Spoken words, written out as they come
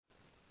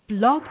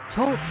Blog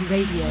Talk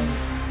Radio.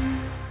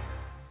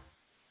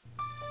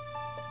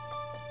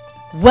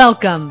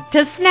 Welcome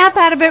to Snap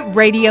Out of It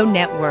Radio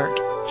Network.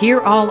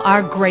 Hear all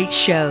our great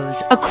shows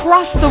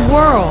across the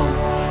world.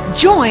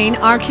 Join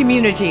our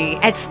community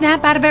at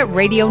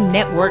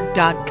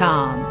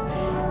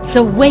snapoutofitradio.network.com.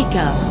 So wake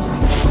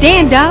up,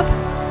 stand up,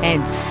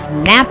 and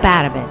snap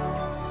out of it.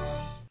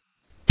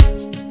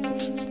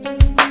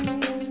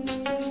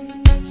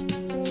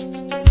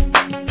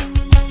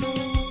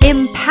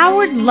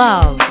 Empowered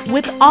Love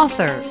with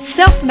author,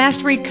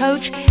 self-mastery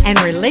coach, and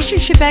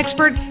relationship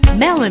expert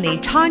Melanie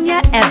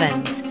Tanya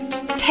Evans.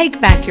 Take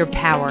back your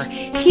power,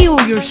 heal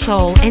your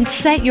soul, and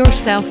set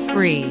yourself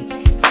free.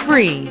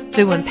 Free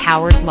through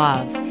Empowered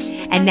Love.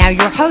 And now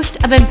your host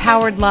of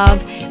Empowered Love,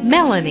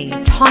 Melanie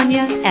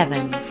Tanya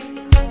Evans.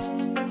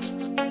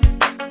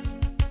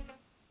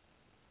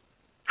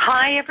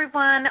 Hi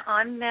everyone,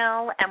 I'm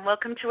Mel, and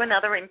welcome to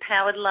another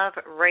Empowered Love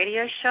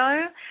radio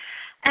show.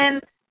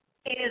 And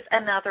is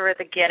another of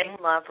the Getting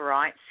Love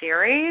Right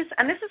series,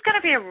 and this is going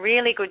to be a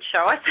really good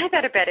show. I say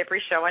that about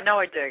every show, I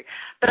know I do,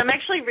 but I'm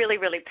actually really,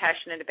 really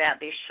passionate about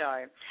this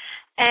show.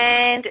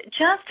 And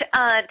just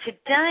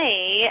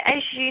today, as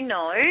you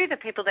know, the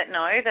people that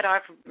know that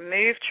I've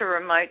moved to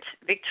remote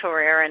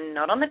Victoria and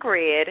not on the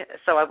grid,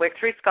 so I work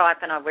through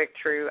Skype and I work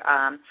through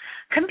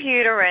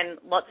computer and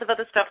lots of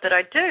other stuff that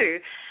I do.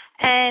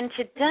 And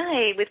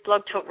today with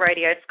Blog Talk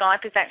Radio,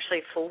 Skype is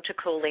actually full to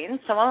call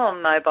in, so I'm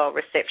on mobile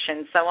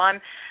reception, so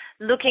I'm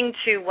looking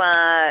to,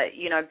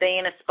 be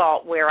in a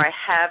spot where I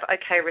have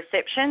okay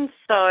reception.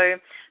 So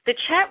the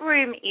chat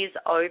room is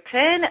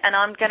open, and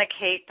I'm going to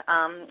keep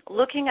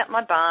looking at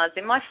my bars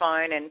in my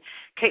phone and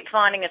keep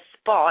finding a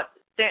spot.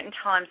 Certain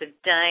times of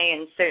day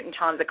and certain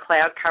times of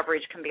cloud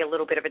coverage can be a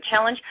little bit of a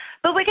challenge,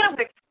 but we're going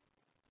to work.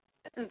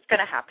 It's going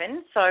to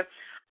happen. So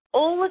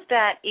all of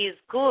that is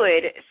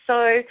good.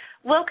 So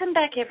welcome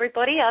back,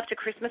 everybody, after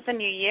Christmas and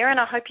New Year, and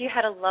I hope you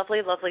had a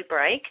lovely, lovely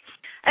break.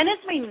 And as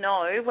we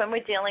know, when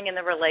we're dealing in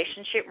the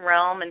relationship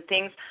realm and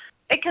things,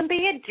 it can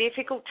be a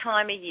difficult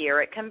time of year.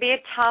 It can be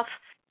a tough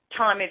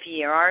time of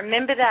year. I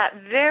remember that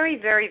very,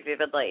 very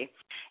vividly,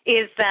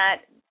 is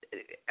that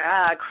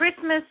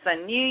Christmas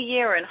and New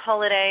Year and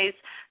holidays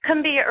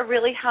can be a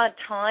really hard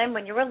time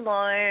when you're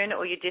alone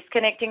or you're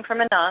disconnecting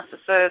from a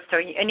narcissist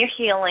and you're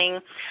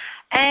healing.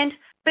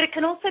 But it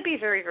can also be a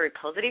very, very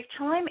positive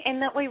time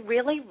in that we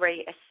really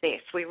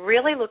reassess. We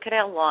really look at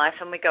our life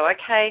and we go,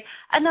 okay,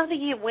 another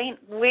year went.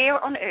 Where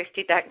on earth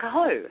did that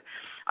go?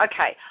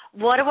 Okay,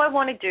 what do I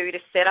want to do to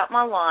set up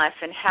my life,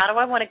 and how do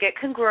I want to get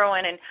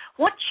congruent, and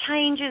what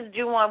changes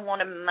do I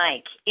want to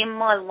make in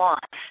my life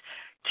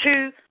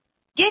to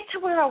get to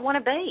where I want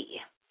to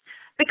be?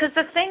 Because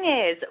the thing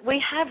is,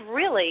 we have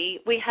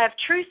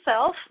true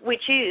self,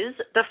 which is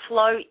the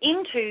flow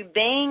into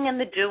being and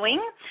the doing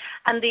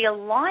and the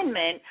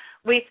alignment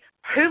with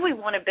who we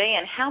want to be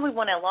and how we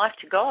want our life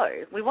to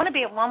go. We want to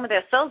be at one with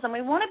ourselves, and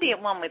we want to be at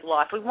one with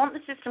life. We want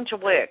the system to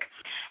work.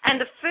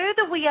 And the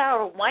further we are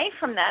away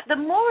from that, the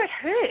more it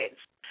hurts,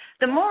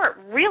 the more it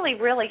really,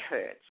 really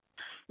hurts.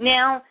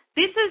 Now,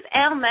 this is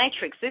our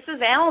matrix. This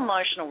is our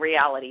emotional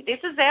reality.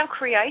 This is our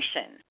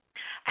creation.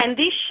 And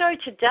this show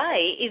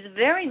today is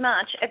very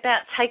much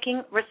about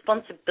taking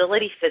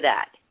responsibility for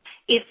that.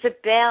 It's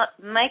about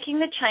making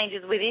the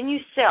changes within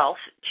yourself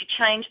to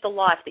change the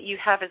life that you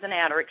have as an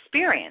outer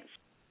experience.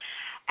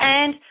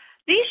 And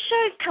these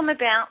shows come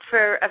about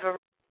for a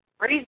variety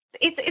of reasons.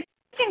 It's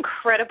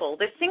incredible.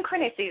 The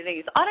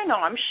synchronicities, I don't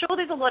know, I'm sure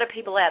there's a lot of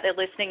people out there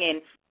listening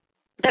in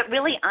that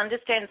really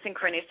understand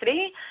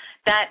synchronicity,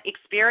 that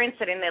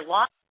experience it in their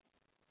life.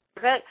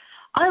 But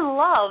I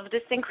love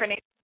the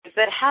synchronicities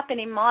that happen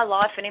in my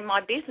life and in my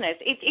business.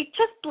 It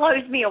just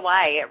blows me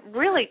away. It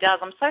really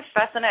does. I'm so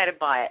fascinated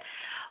by it.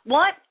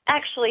 What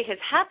actually has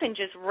happened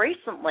just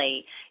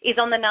recently is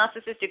on the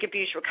Narcissistic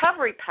Abuse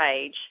Recovery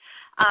page,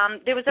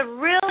 there was a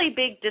really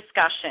big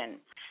discussion.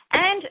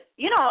 And,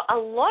 a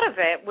lot of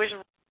it was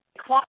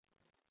quite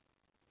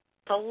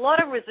a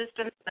lot of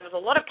resistance. There was a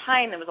lot of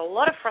pain. There was a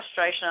lot of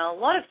frustration. A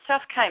lot of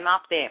stuff came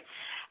up there.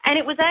 And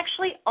it was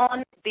actually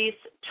on this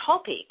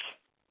topic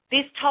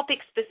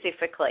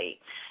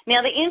specifically.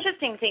 Now, the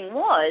interesting thing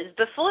was,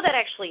 before that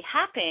actually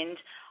happened,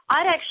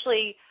 I'd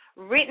actually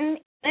written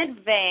in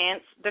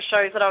advance the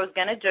shows that I was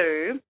going to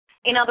do.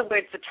 In other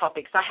words, the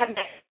topics. I hadn't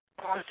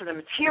gone to the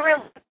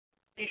material.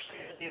 Usually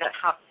do that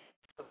half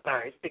of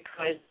those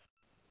because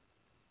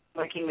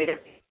working with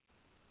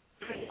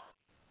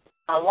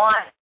my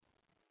life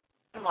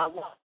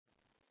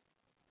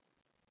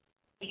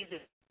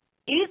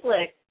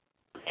easily,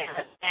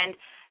 and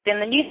then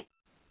the news.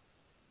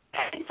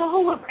 It's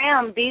all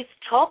around this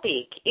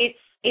topic.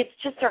 It's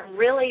just a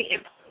really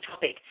important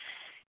topic.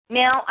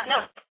 Now, I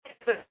know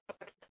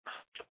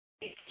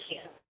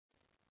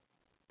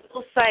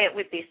we'll say it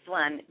with this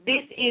one.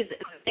 This is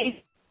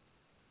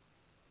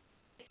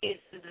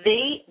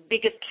the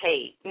biggest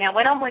key. Now,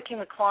 when I'm working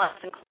with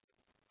clients and coming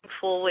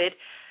forward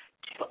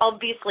to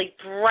obviously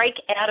break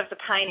out of the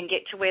pain and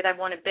get to where they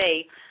want to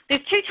be,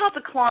 there's two types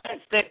of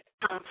clients that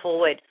come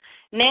forward.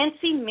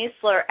 Nancy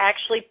Missler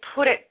actually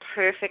put it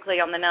perfectly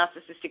on the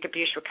Narcissistic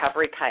Abuse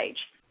Recovery page,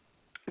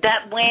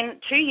 that when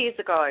 2 years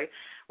ago,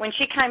 when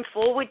she came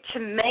forward to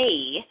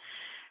me,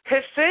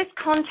 her first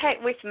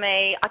contact with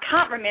me, I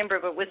can't remember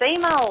if it was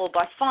email or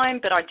by phone,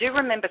 but I do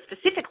remember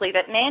specifically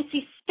that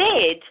Nancy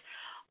said,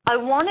 I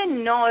want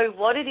to know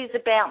what it is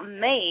about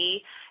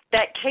me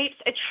that keeps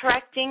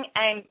attracting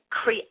and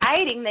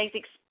creating these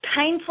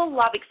painful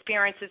love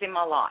experiences in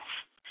my life.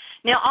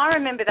 Now, I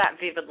remember that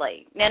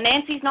vividly. Now,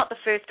 Nancy's not the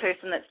first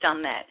person that's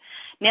done that.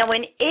 Now,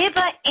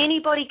 whenever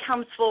anybody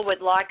comes forward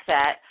like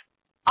that,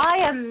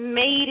 I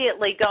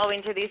immediately go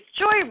into this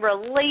joy,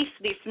 relief,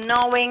 this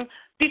knowing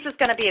this is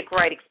going to be a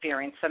great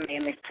experience for me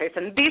and this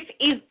person. This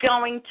is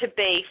going to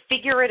be,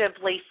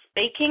 figuratively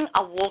speaking,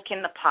 a walk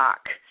in the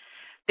park.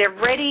 They're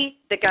ready.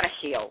 They're going to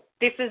heal.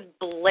 This is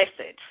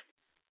blessed.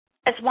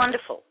 It's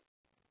wonderful.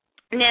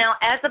 Now,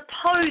 as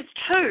opposed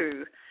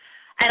to,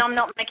 and I'm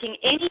not making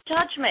any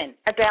judgment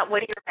about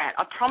where you're at.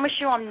 I promise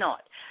you I'm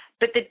not.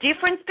 But the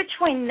difference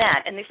between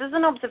that, and this is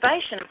an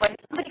observation, when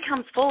somebody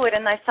comes forward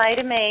and they say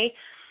to me,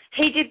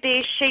 he did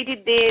this, she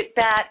did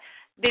that,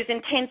 there's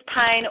intense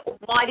pain,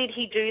 why did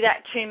he do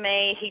that to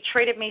me, he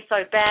treated me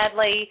so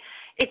badly,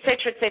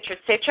 etc., etc.,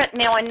 etc.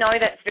 Now, I know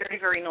that's very,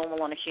 very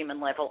normal on a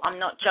human level. I'm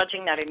not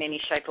judging that in any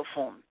shape or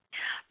form.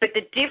 But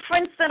the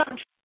difference that I'm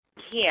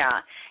here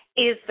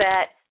is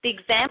that the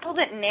example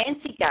that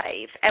Nancy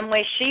gave and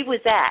where she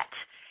was at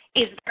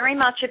is very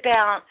much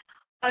about,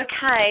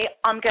 okay,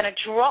 I'm going to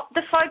drop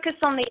the focus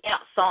on the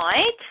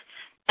outside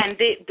and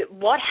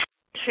what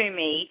happened to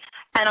me,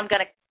 and I'm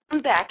going to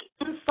come back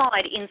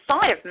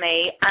inside of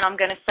me, and I'm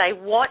going to say,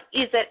 what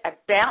is it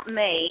about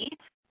me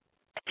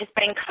that has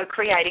been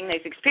co-creating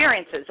these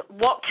experiences?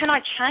 What can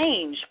I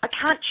change? I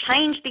can't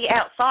change the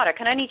outside. I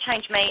can only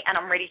change me, and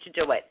I'm ready to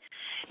do it.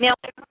 Now,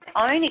 in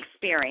my own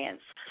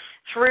experience,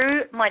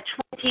 through my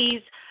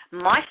 20s,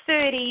 my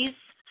 30s,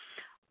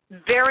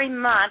 very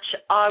much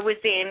I was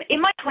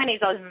in my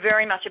 20s, I was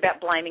very much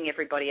about blaming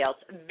everybody else.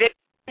 Very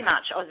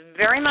much. I was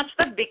very much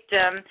the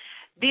victim.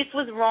 This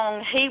was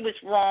wrong. He was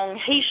wrong.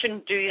 He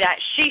shouldn't do that.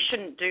 She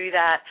shouldn't do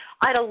that.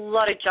 I had a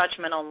lot of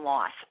judgment on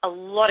life, a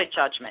lot of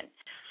judgment.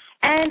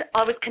 And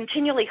I was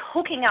continually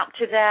hooking up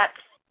to that,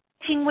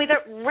 fighting with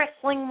it,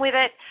 wrestling with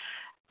it.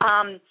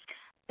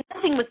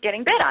 Nothing was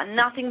getting better.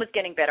 Nothing was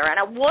getting better. And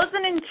it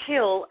wasn't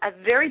until a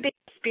very big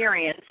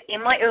experience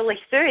in my early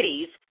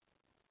 30s,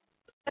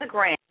 the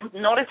ground,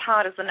 not as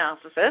hard as the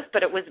narcissist,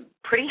 but it was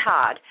pretty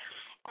hard.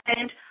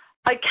 And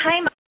I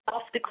came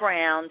off the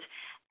ground,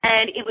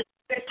 and it was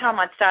the first time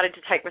I'd started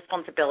to take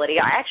responsibility.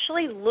 I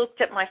actually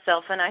looked at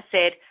myself and I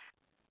said,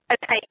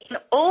 okay, in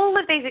all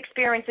of these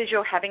experiences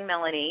you're having,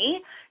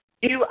 Melanie,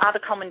 you are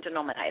the common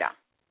denominator.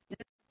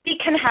 You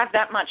can have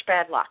that much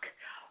bad luck.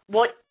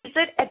 What is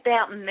it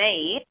about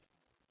me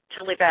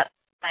to live out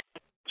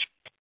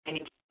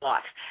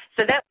life?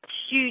 So that was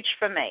huge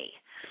for me,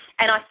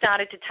 and I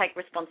started to take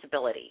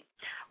responsibility.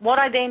 What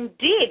I then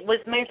did was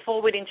move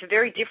forward into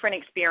very different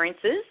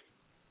experiences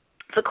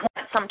for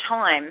quite some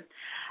time,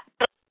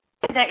 but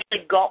I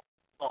actually got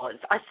was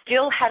I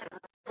still had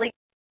really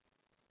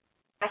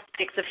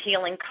aspects of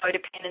healing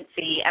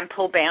codependency and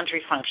poor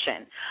boundary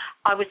function.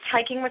 I was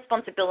taking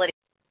responsibility.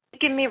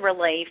 Give me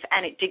relief,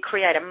 and it did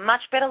create a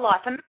much better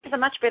life. I was a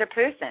much better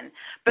person,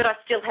 but I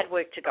still had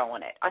work to go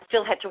on it. I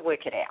still had to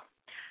work it out,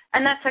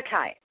 and that's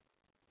okay.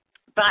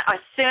 But I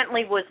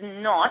certainly was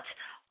not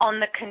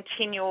on the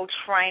continual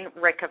train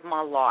wreck of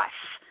my life.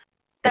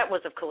 That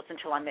was, of course,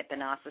 until I met the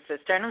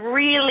narcissist and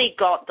really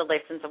got the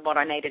lessons of what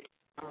I needed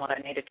and what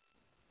I needed.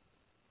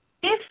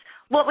 If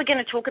what we're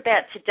going to talk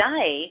about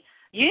today,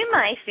 you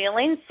may feel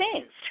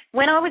incensed.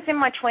 When I was in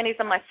my 20s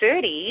and my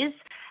 30s,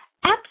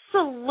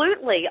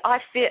 absolutely,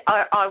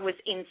 I was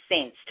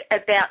incensed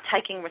about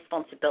taking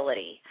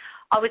responsibility.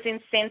 I was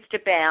incensed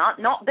about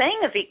not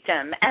being a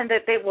victim, and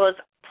that there was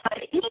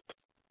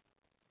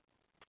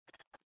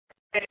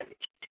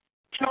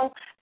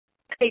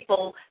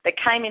people that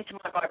came into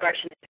my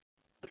vibration.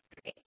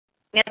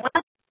 Now,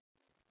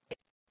 it's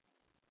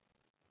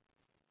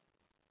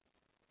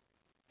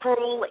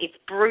cruel, it's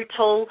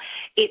brutal,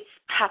 it's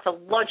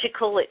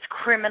pathological, it's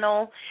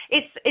criminal,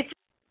 it's.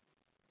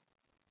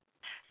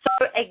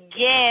 So,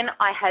 again,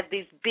 I had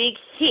this big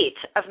hit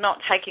of not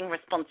taking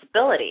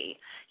responsibility.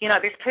 You know,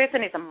 this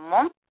person is a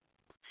monster.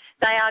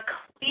 They are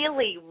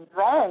clearly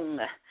wrong.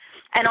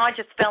 And I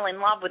just fell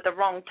in love with the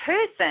wrong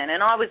person.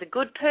 And I was a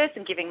good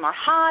person, giving my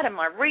heart and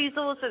my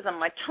resources and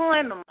my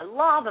time and my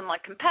love and my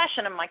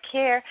compassion and my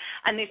care.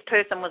 And this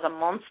person was a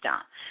monster.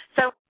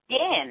 So,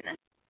 again,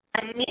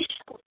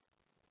 initially,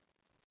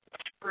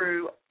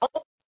 through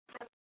all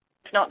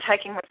not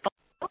taking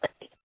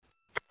responsibility,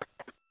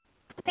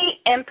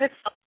 the empathy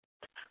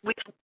with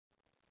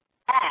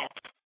that,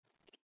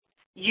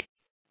 you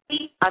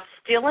are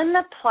still in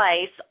the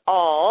place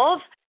of,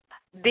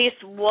 this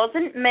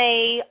wasn't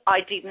me, I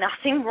did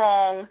nothing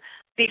wrong,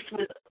 this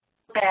was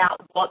about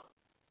what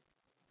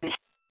the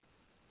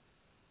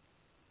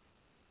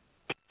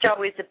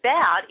show is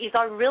about, is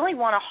I really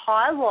want to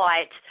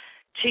highlight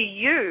to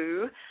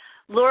you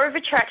law of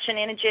attraction,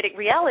 energetic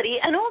reality,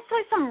 and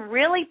also some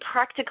really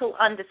practical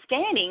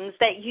understandings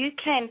that you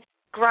can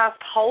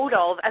grasp hold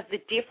of as the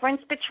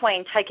difference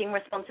between taking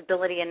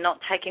responsibility and not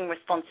taking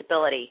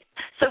responsibility.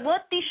 So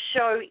what this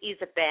show is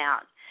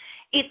about,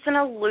 it's an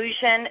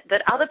illusion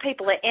that other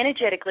people are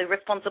energetically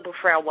responsible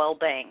for our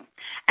well-being.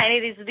 And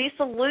it is this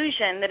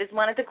illusion that is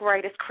one of the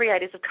greatest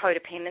creators of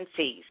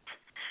codependencies.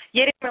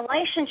 Yet in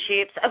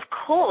relationships, of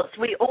course,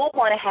 we all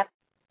want to have,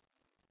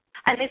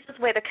 and this is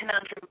where the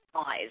conundrum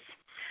lies.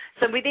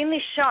 So within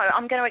this show,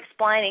 I'm going to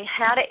explain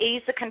how to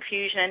ease the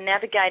confusion and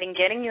navigating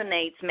getting your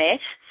needs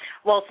met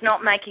whilst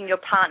not making your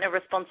partner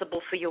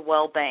responsible for your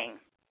well-being.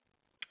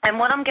 And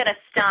what I'm going to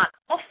start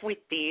off with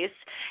this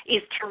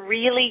is to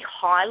really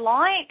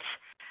highlight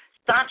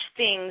such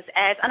things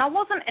as, and I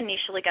wasn't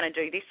initially going to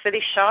do this for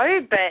this show,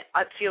 but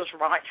it feels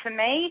right for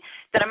me,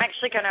 that I'm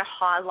actually going to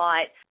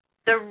highlight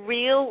the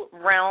real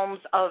realms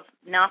of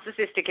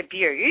narcissistic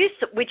abuse,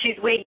 which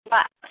is where you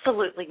are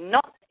absolutely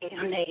not getting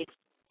your needs.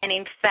 And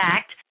in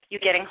fact,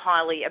 you're getting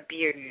highly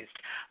abused,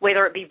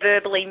 whether it be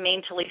verbally,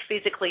 mentally,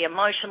 physically,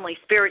 emotionally,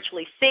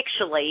 spiritually,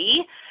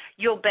 sexually,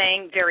 you're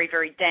being very,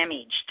 very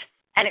damaged.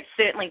 And it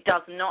certainly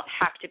does not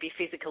have to be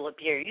physical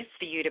abuse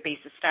for you to be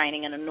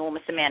sustaining an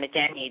enormous amount of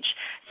damage.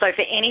 So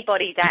for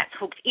anybody that's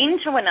hooked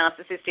into a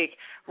narcissistic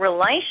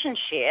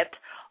relationship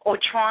or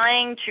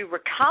trying to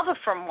recover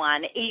from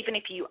one, even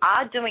if you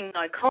are doing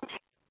no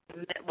contact,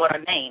 what I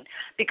mean,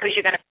 because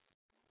you're going to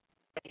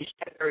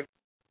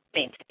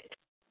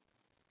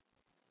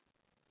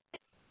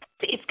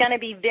it's going to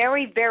be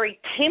very, very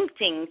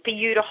tempting for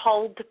you to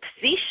hold the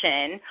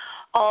position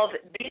of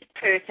this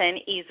person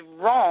is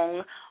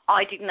wrong,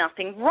 I did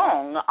nothing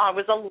wrong. I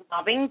was a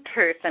loving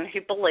person who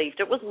believed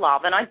it was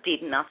love and I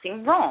did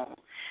nothing wrong.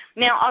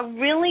 Now, I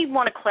really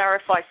want to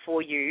clarify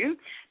for you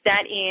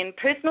that in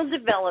personal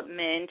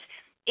development,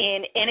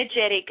 in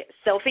energetic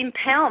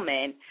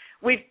self-empowerment,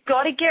 we've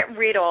got to get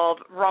rid of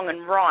wrong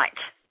and right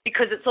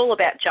because it's all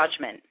about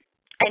judgment.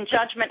 And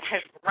judgment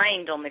has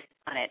reigned on this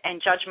planet,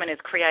 and judgment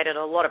has created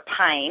a lot of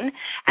pain,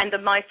 and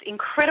the most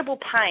incredible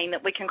pain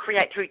that we can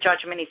create through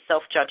judgment is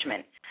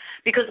self-judgment.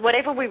 Because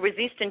whatever we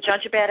resist and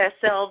judge about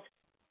ourselves,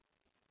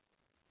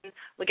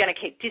 we're going to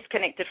keep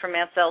disconnected from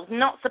ourselves,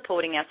 not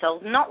supporting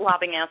ourselves, not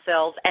loving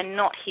ourselves, and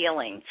not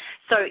healing.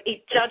 So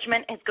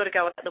judgment has got to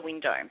go out the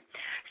window.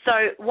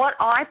 So what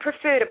I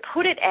prefer to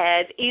put it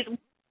as is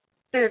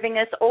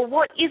serving us or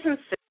what isn't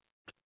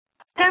serving us.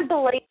 I don't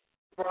believe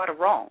it's right or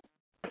wrong.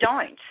 I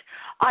don't.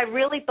 I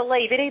really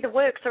believe it either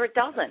works or it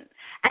doesn't.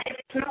 And if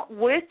it's not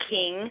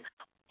working,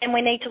 then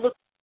we need to look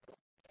at what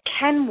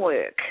can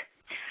work.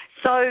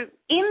 So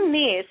in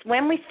this,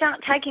 when we start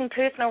taking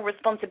personal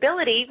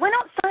responsibility, we're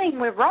not saying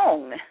we're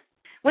wrong.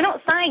 We're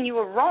not saying you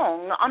were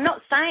wrong. I'm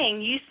not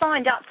saying you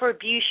signed up for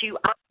abuse, you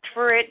asked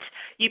for it,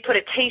 you put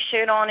a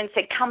T-shirt on and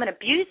said, come and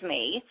abuse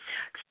me.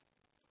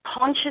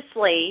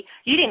 Consciously,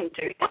 you didn't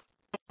do that.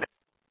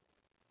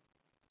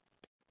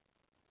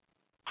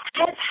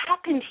 Has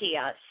happened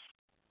here.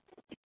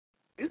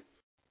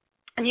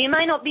 And you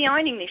may not be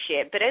owning this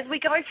yet, but as we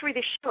go through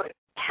this show,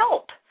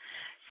 help.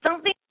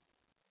 Something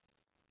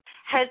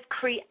has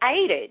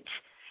created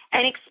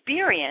an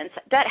experience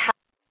that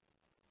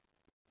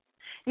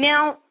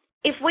now,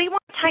 if we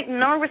want to take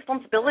no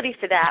responsibility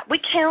for that, we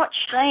cannot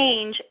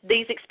change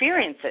these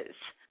experiences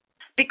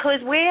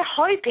because we're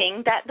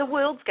hoping that the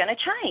world's going to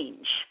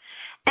change.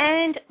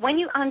 And when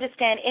you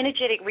understand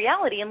energetic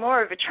reality and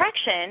law of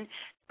attraction,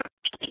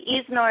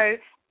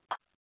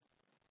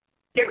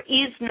 there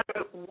is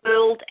no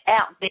world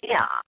out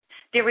there.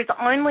 There is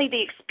only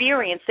the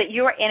experience that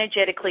you are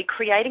energetically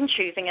creating,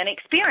 choosing, and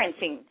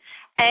experiencing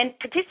and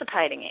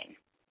participating in,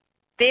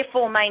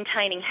 therefore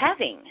maintaining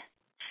having.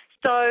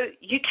 So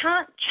you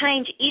can't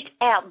change it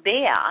out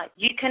there.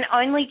 You can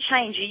only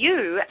change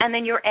you, and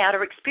then your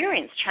outer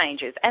experience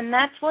changes. And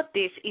that's what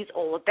this is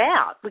all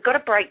about. We've got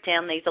to break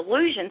down these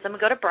illusions, and we've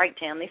got to break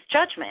down this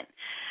judgment.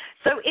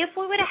 So if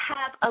we were to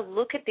have a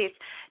look at this,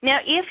 now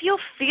if you're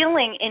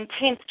feeling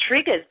intense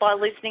triggers by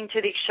listening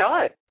to this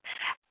show,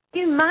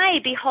 you may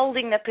be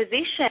holding the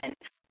position.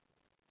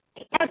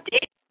 How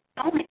dare you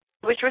tell me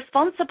I was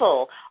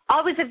responsible?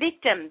 I was a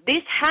victim.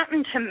 This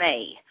happened to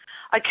me.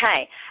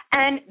 Okay,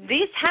 and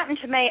this happened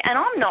to me, and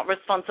I'm not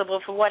responsible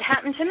for what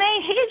happened to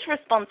me. He's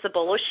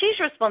responsible or she's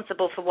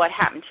responsible for what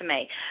happened to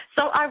me.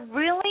 So I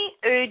really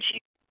urge you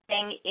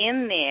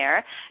in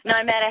there,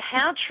 no matter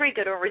how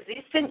triggered or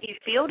resistant you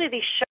feel to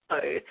this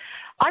show,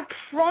 I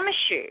promise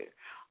you,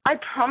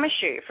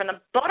 from the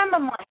bottom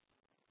of my heart,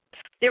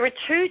 there are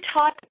two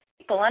types of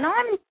people, and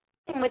I'm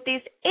dealing with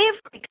this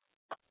every day.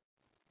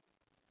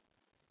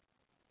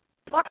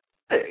 What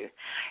I do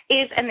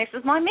is, and this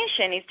is my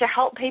mission, is to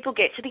help people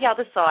get to the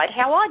other side,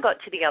 how I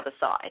got to the other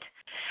side.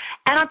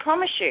 And I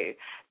promise you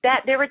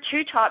that there are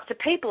two types of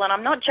people, and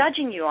I'm not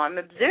judging you, I'm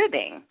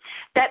observing,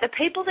 that the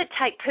people that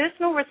take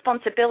personal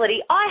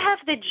responsibility, I have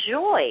the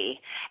joy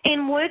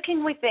in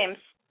working with them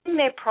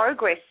their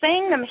progress,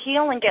 seeing them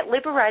heal and get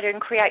liberated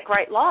and create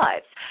great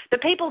lives. The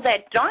people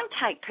that don't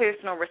take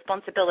personal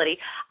responsibility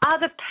are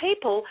the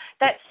people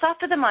that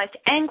suffer the most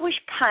anguish,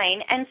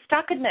 pain, and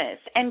stuckedness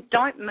and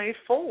don't move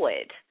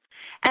forward.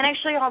 And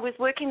actually, I was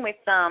working with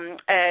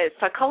a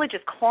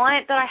psychologist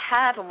client that I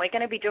have, and we're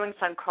going to be doing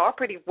some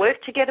cooperative work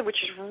together, which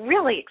is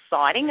really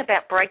exciting,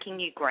 about breaking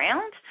new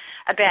ground,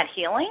 about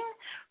healing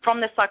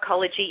from the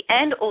psychology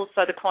and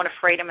also the quantum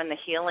freedom and the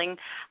healing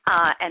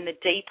and the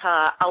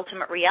deeper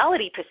ultimate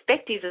reality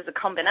perspectives as a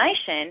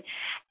combination.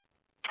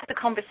 The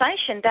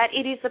conversation that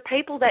it is the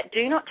people that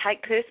do not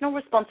take personal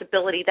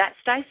responsibility that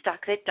stay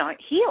stuck, that don't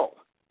heal.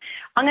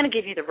 I'm going to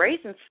give you the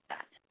reasons for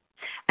that.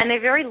 And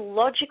they're very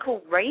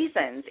logical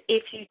reasons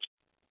if you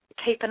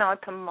keep an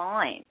open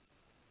mind.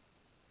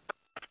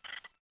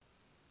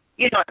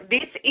 You know,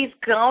 this is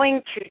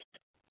going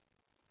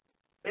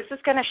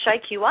to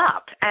shake you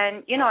up.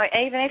 And, you know,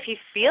 even if you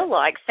feel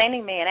like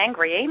sending me an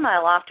angry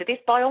email after this,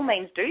 by all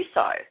means do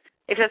so,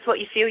 if that's what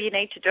you feel you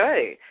need to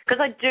do.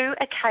 Because I do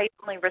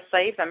occasionally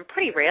receive them,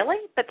 pretty rarely,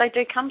 but they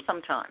do come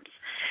sometimes.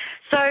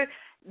 So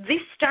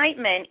this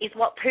statement is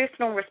what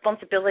personal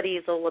responsibility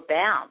is all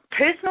about.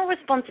 Personal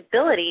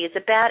responsibility is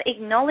about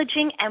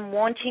acknowledging and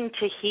wanting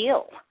to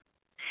heal.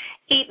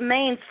 It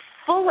means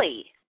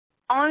fully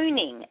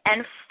owning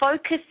and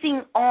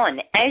focusing on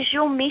as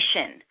your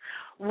mission,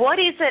 what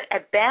is it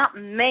about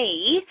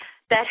me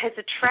that has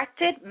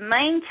attracted,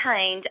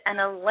 maintained, and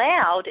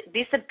allowed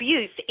this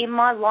abuse in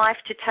my life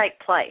to take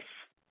place.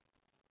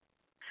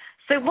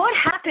 So what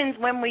happens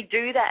when we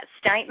do that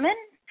statement?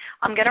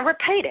 I'm going to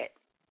repeat it.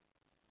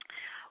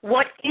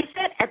 What is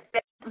it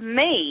about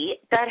me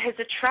that has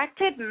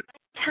attracted,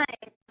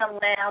 maintained, and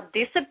allowed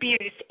this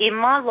abuse in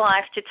my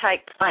life to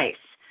take place?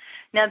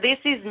 Now, this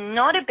is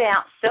not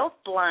about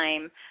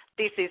self-blame.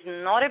 This is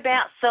not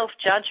about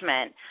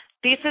self-judgment.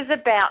 This is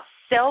about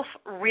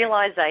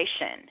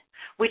self-realization,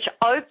 which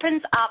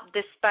opens up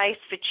the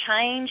space for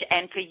change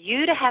and for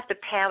you to have the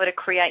power to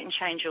create and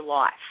change your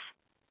life.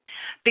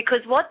 Because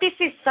what this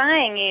is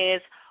saying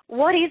is,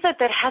 what is it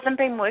that hasn't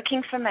been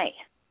working for me?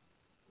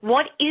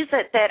 What is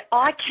it that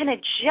I can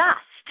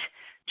adjust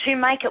to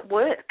make it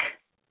work?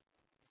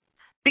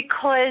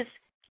 Because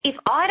if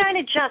I don't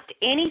adjust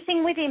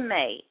anything within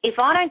me, if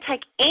I don't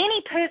take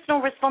any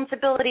personal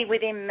responsibility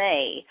within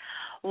me,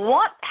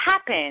 what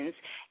happens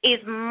is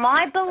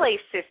my belief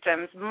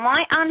systems,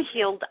 my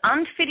unhealed,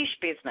 unfinished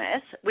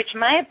business, which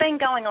may have been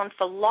going on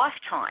for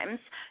lifetimes,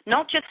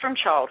 not just from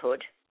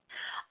childhood,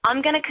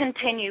 I'm going to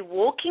continue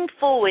walking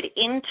forward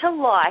into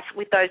life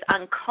with those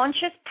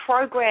unconscious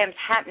programs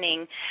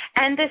happening,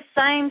 and the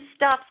same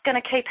stuff's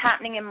going to keep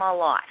happening in my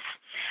life.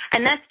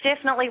 And that's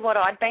definitely what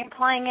I've been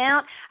playing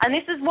out, and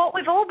this is what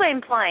we've all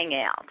been playing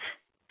out.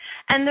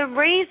 And the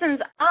reasons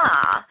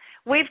are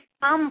we've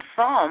come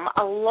from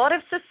a lot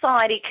of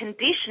society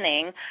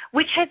conditioning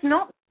which has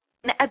not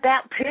been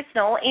about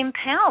personal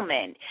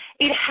empowerment.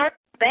 It has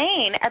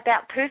been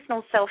about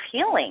personal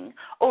self-healing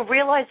or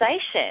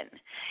realization.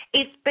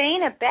 It's been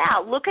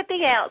about look at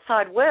the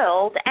outside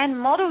world and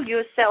model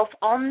yourself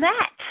on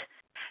that.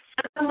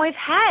 So when we've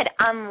had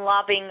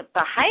unloving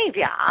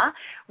behaviour,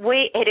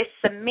 it has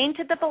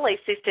cemented the belief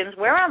systems,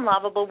 we're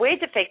unlovable, we're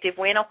defective,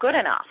 we're not good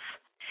enough.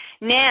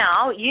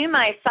 Now, you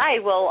may say,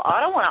 well,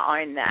 I don't want to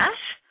own that.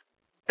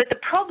 But the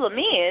problem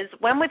is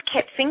when we've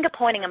kept finger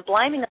pointing and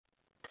blaming,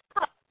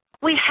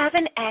 we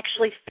haven't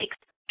actually fixed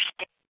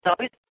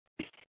those.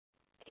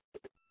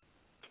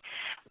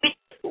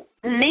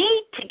 We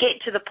need to get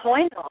to the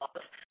point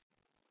of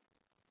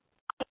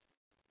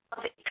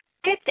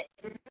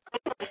accepting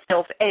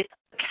myself as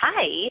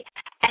okay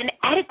and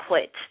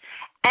adequate.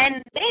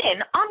 And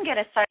then I'm going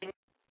to say,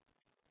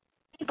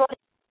 anybody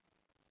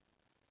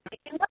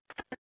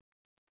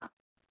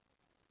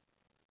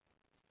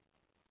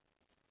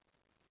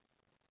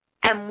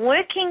and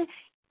working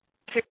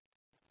to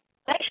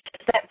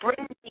that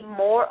brings me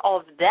more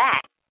of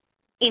that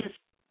instead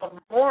of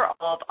more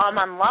of I'm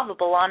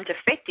unlovable, I'm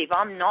defective,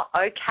 I'm not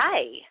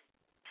okay.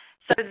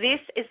 So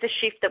this is the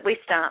shift that we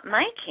start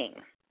making.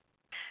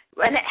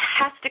 And it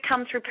has to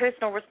come through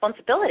personal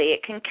responsibility.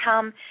 It can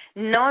come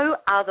no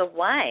other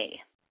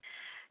way.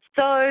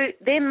 So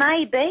there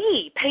may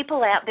be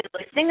people out there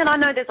listening, and I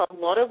know there's a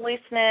lot of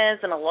listeners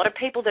and a lot of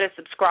people that are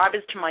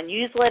subscribers to my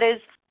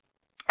newsletters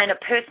and are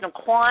personal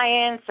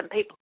clients and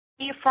people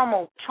I hear from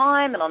all the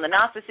time and on the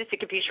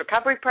Narcissistic Abuse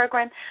Recovery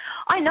Program.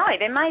 I know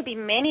there may be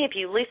many of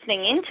you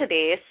listening into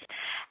this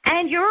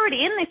and you're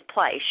already in this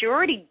place. You're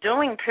already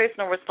doing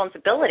personal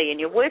responsibility and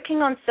you're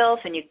working on self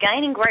and you're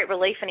gaining great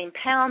relief and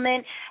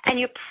empowerment and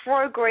you're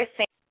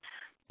progressing.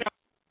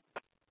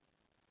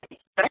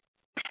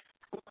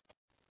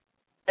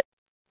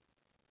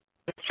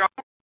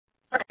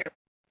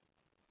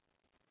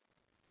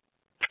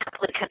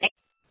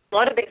 A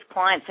lot of these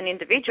clients and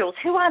individuals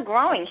who are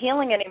growing,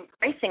 healing, and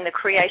embracing the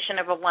creation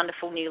of a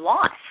wonderful new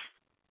life.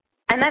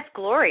 And that's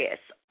glorious.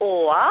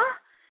 Or,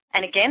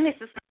 and again, this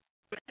is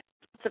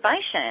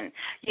observation,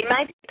 you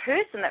may be a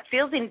person that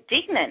feels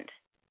indignant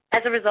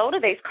as a result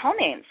of these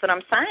comments that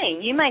I'm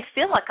saying. You may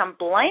feel like I'm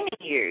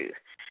blaming you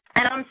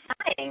And I'm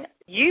saying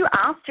you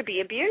asked to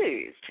be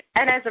abused.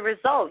 And as a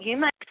result, you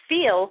may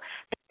feel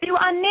that you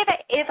are never,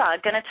 ever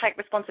going to take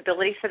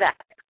responsibility for that.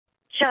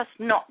 Just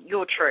not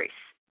your truth.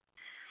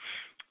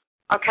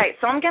 Okay,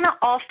 so I'm going to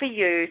offer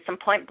you some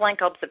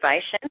point-blank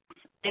observations.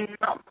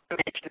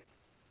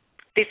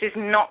 This is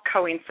not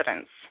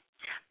coincidence,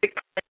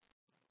 because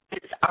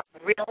it's a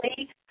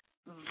really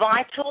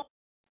vital,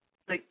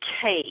 the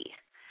key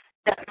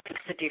that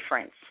makes a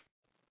difference.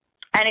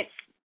 And it's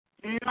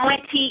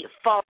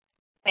 95%.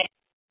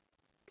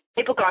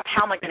 People go,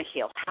 how am I going to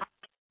heal?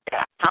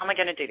 How am I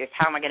going to do this?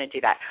 How am I going to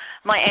do that?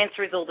 My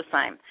answer is all the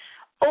same.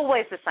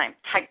 Always the same.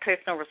 Take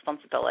personal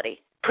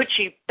responsibility. Puts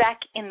you back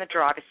in the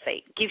driver's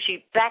seat. Gives you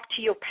back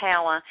to your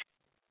power.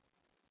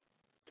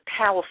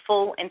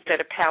 Powerful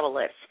instead of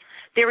powerless.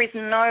 There is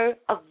no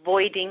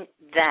avoiding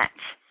that.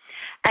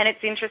 And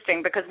it's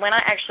interesting because when I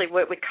actually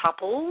work with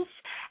couples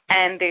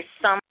and there's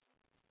some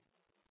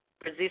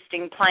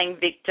resisting, playing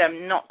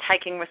victim, not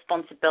taking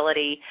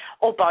responsibility,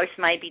 or both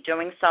may be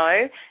doing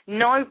so,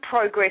 no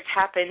progress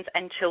happens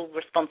until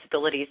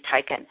responsibility is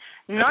taken.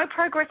 No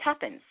progress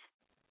happens.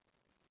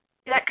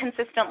 That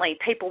consistently,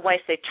 people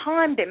waste their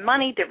time, their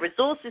money, their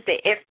resources, their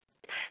effort.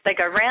 They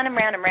go round and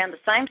round and round the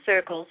same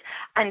circles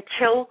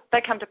until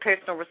they come to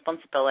personal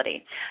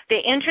responsibility. The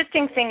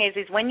interesting thing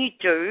is when you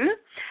do,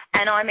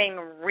 and I mean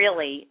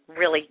really,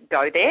 really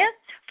go there,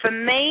 for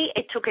me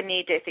it took a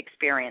near-death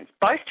experience,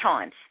 both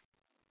times.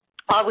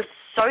 I was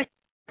so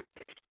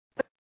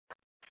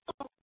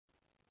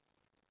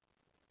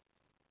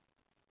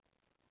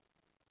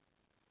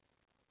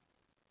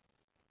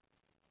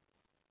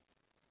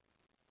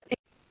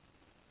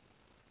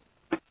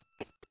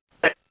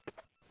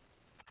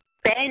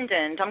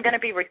abandoned, I'm going to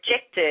be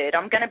rejected,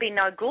 I'm going to be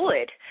no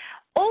good.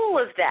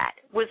 All of that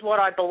was what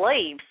I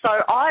believed. So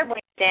I went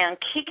down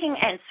kicking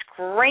and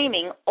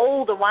screaming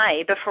all the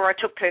way before I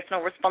took personal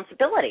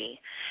responsibility.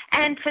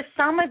 And for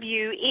some of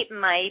you, it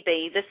may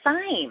be the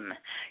same.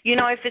 You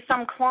know, for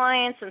some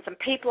clients and some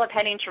people I've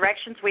had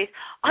interactions with,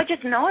 I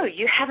just know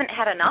you haven't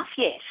had enough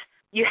yet.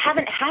 You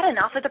haven't had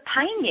enough of the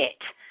pain yet.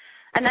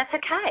 And that's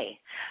okay.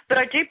 But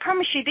I do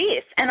promise you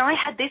this, and I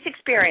had this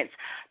experience.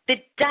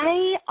 The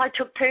day I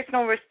took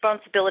personal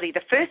responsibility,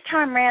 the first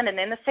time around and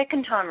then the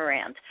second time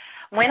around,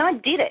 when I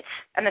did it,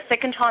 and the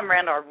second time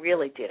around I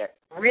really did it,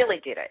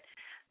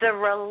 the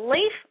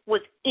relief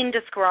was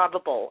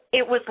indescribable.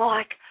 It was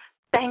like,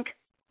 thank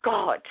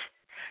God.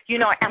 You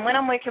know, and when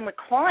I'm working with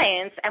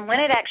clients and when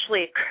it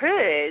actually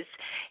occurs,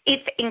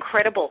 it's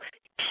incredible.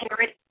 You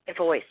hear it in their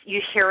voice.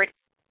 You hear it.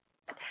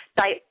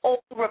 They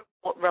all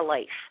report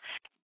relief.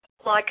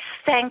 Like,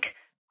 thank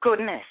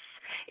goodness.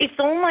 It's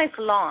almost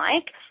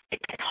like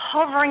it's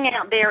hovering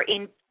out there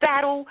in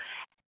battle,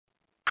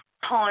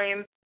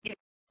 home,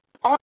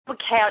 on the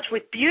couch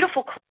with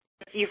beautiful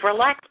clothes. You've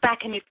relaxed back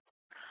and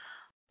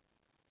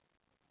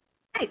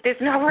there's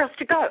nowhere else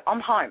to go. I'm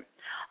home.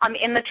 I'm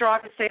in the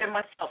driver's seat of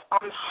myself.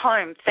 I'm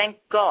home, thank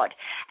God.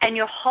 And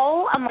your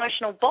whole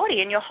emotional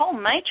body and your whole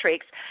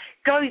matrix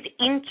goes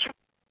into,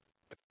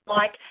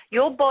 like,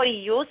 your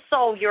body, your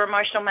soul, your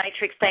emotional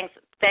matrix, thank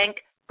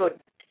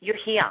goodness. You're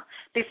here.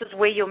 This is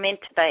where you're meant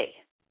to be.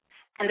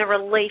 And the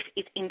relief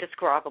is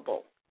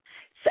indescribable.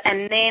 So,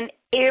 and then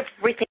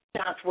everything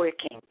starts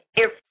working.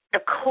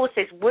 Of course,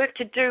 there's work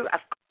to do.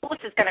 Of course,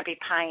 there's going to be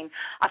pain.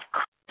 Of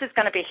course, there's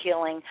going to be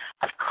healing.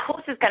 Of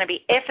course, there's going to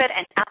be effort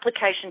and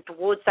application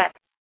towards that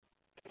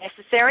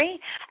necessary.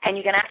 And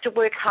you're going to have to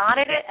work hard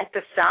at it at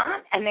the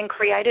start and then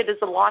create it as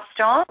a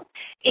lifestyle.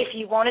 If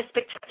you want a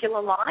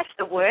spectacular life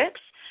that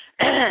works.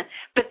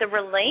 But the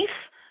relief,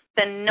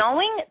 the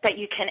knowing that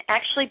you can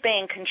actually be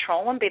in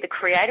control and be the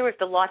creator of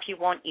the life you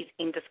want is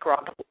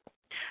indescribable.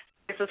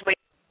 This is where.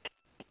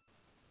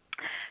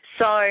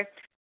 So,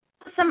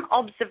 some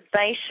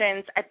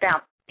observations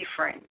about the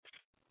difference,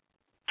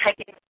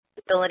 taking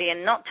responsibility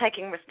and not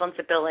taking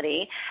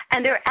responsibility,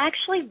 and they're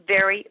actually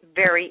very,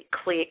 very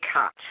clear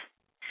cut.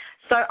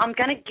 So I'm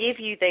going to give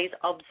you these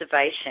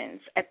observations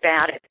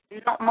about it,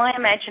 not my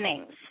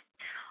imaginings.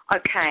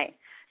 Okay.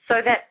 So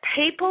that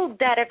people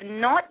that have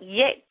not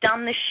yet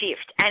done the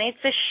shift, and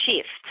it's a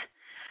shift,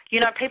 you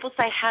know, people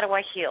say, how do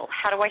I heal?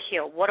 How do I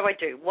heal? What do I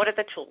do? What are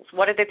the tools?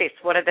 What are the this?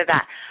 What are the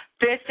that?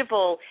 First of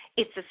all,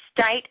 it's a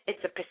state, it's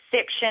a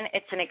perception,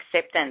 it's an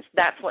acceptance.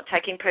 That's what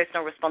taking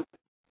personal responsibility.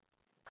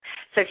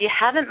 So if you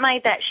haven't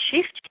made that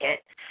shift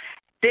yet,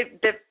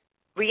 the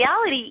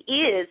reality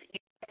is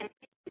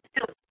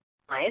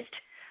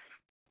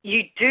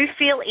you do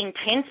feel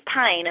intense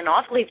pain, and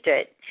I've lived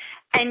it,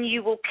 and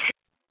you will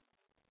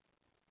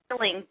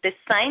feeling the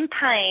same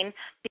pain,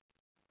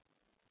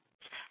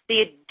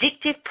 the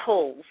addictive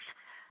pulls.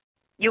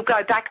 You'll go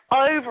back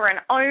over and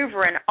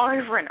over and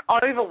over and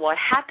over what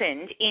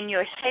happened in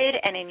your head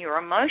and in your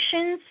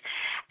emotions,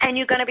 and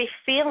you're going to be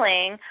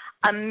feeling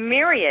a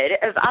myriad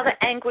of other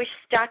anguish,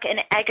 stuck, and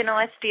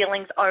agonized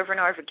feelings over and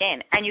over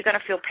again, and you're going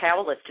to feel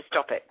powerless to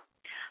stop it.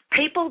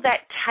 People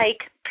that take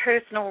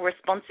personal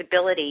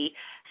responsibility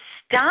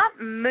start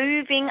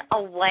moving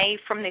away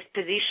from this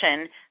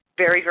position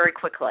very, very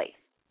quickly.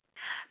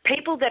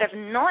 People that have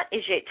not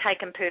as yet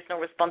taken personal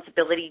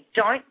responsibility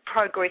don't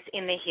progress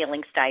in their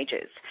healing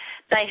stages.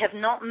 They have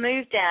not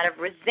moved out of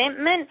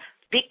resentment,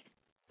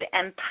 victimhood,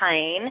 and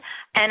pain,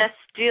 and are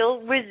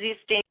still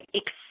resisting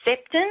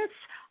acceptance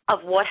of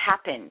what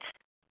happened.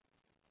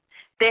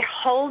 They're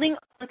holding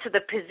on to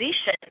the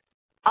position,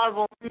 I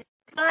will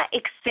never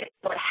accept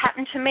what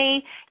happened to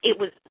me. It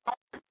was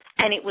wrong,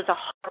 and it was a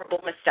horrible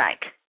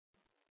mistake.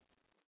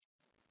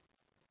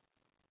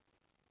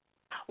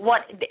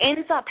 What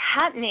ends up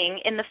happening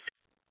in the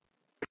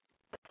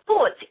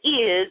thoughts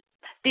is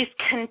this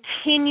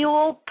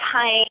continual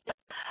pain.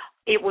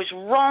 It was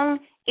wrong.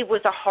 It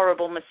was a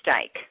horrible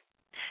mistake.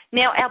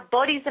 Now, our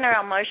bodies and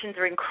our emotions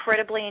are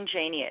incredibly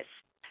ingenious.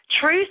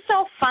 True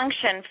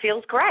self-function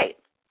feels great.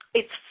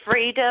 It's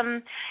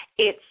freedom.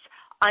 It's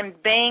I'm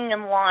being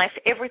in life.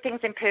 Everything's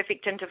in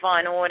perfect and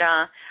divine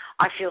order.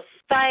 I feel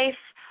safe.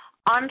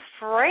 I'm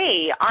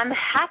free. I'm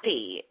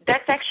happy.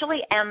 That's actually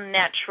our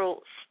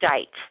natural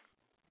state.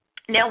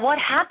 Now, what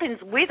happens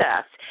with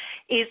us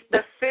is the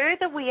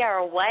further we are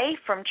away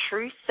from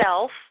true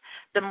self,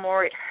 the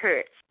more it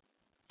hurts.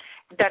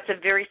 That's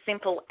a very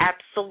simple,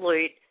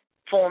 absolute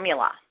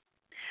formula.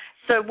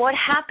 So what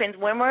happens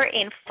when we're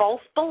in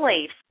false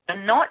beliefs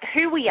and not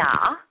who we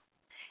are,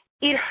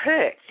 it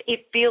hurts.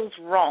 It feels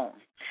wrong.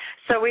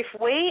 So if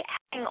we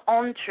hang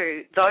on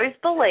to those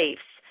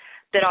beliefs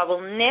that I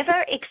will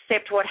never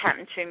accept what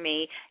happened to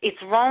me, it's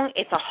wrong,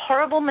 it's a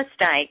horrible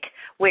mistake,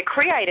 we're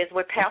creators,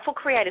 we're powerful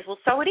creators, well,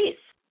 so it is.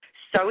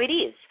 So it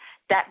is.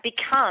 That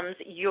becomes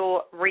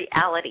your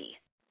reality.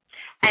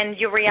 And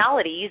your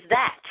reality is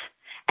that.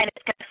 And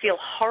it's going to feel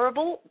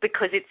horrible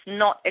because it's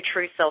not a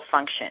true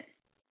self-function.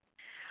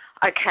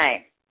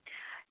 Okay.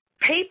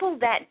 People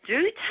that do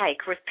take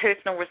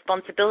personal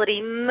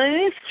responsibility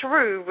move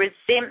through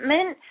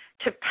resentment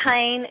to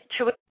pain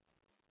to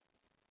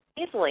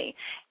easily.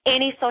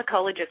 Any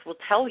psychologist will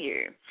tell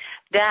you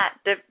that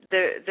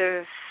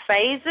the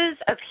phases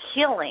of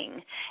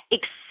healing,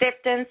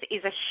 acceptance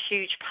is a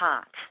huge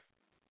part,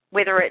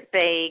 whether it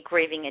be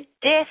grieving a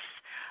death,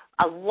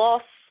 a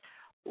loss,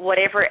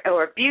 whatever,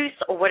 or abuse,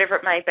 or whatever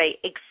it may be.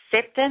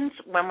 Acceptance,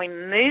 when we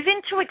move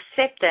into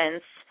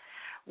acceptance,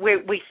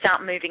 we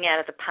start moving out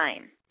of the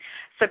pain.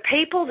 So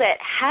people that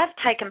have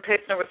taken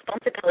personal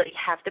responsibility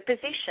have the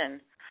position.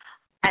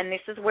 And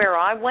this is where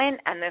I went,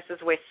 and this is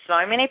where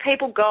so many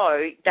people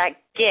go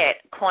that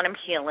get quantum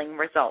healing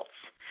results.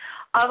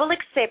 I will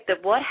accept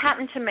that what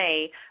happened to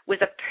me was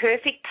a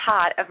perfect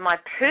part of my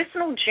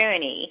personal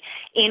journey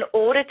in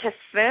order to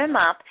firm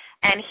up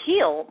and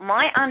heal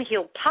my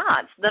unhealed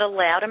parts that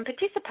allowed and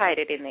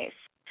participated in this.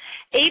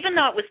 Even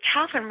though it was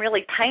tough and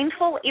really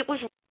painful, it was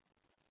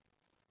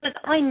because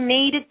I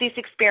needed this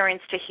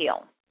experience to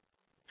heal.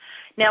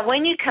 Now,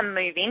 when you can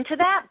move into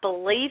that,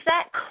 believe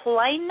that,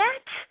 claim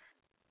that,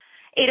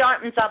 it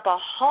opens up a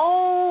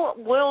whole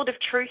world of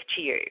truth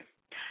to you.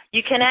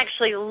 You can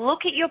actually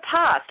look at your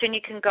past and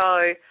you can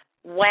go,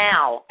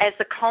 wow, as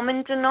a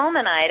common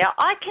denominator,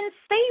 I can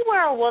see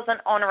where I wasn't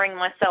honoring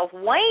myself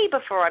way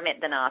before I met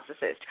the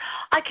narcissist.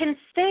 I can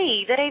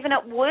see that even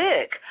at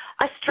work,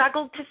 I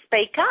struggled to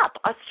speak up.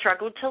 I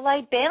struggled to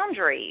lay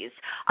boundaries.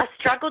 I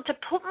struggled to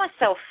put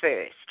myself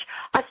first.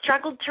 I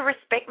struggled to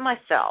respect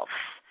myself.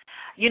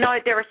 You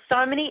know, there are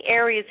so many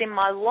areas in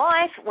my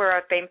life where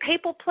I've been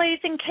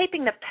people-pleasing,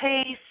 keeping the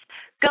peace,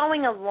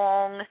 going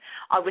along.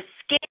 I was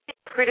scared of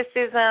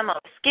criticism. I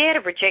was scared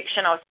of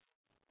rejection.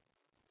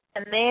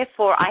 And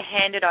therefore, I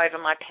handed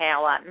over my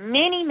power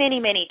many,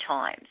 many, many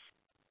times.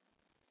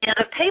 Now,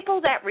 the people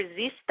that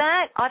resist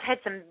that, I've had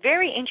some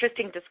very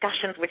interesting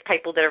discussions with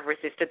people that have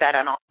resisted that,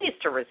 and I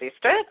used to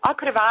resist it. I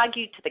could have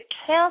argued till the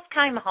cows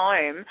came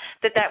home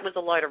that that was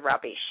a load of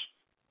rubbish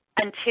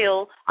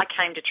until I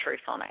came to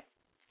truth on it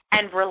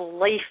and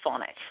relief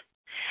on it.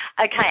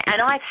 Okay, and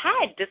I've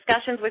had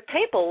discussions with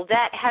people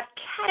that have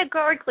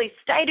categorically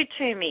stated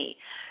to me,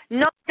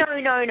 no, no,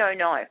 no, no,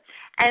 no.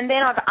 And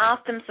then I've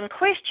asked them some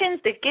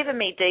questions. They've given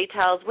me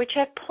details which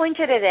have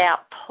pointed it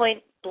out point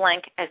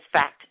blank as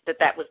fact that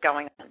that was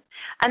going on.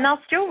 And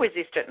they'll still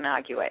resist it and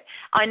argue it.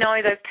 I know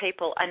those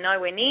people are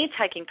nowhere near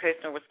taking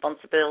personal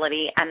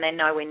responsibility, and they're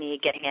nowhere near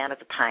getting out of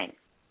the pain.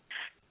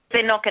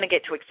 They're not going to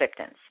get to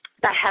acceptance.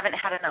 They haven't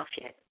had enough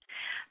yet.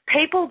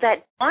 People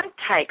that don't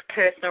take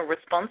personal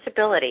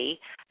responsibility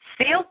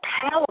feel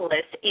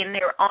powerless in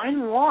their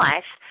own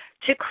life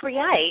to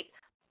create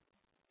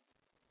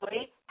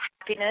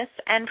happiness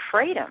and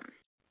freedom.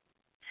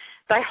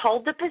 They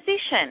hold the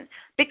position.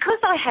 Because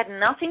I had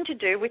nothing to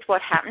do with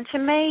what happened to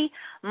me,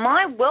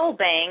 my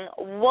well-being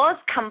was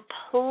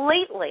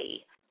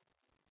completely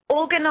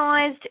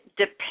organized,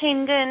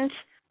 dependent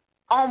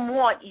on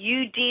what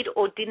you did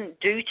or didn't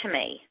do to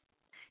me.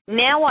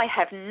 Now I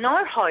have no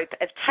hope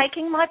of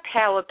taking my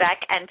power back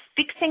and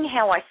fixing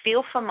how I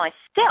feel for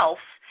myself.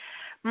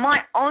 My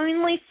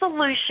only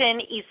solution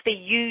is for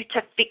you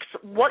to fix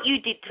what you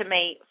did to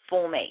me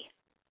for me.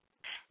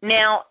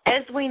 Now,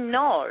 as we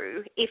know,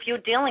 if you're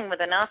dealing with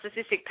a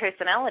narcissistic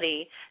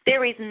personality,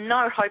 there is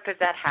no hope of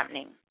that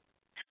happening.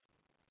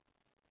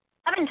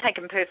 haven't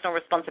taken personal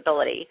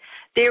responsibility.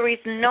 There is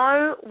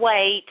no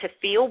way to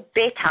feel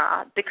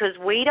better because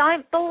we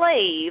don't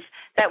believe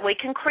that we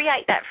can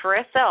create that for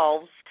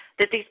ourselves,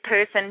 that this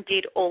person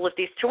did all of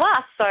this to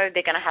us, so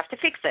they're going to have to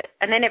fix it,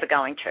 and they're never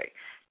going to.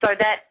 So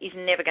that is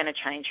never going to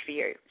change for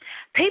you.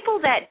 People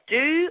that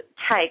do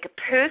take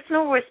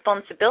personal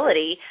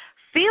responsibility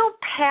feel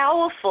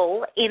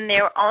powerful in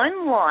their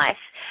own life,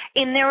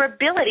 in their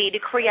ability to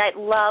create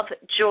love,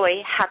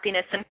 joy,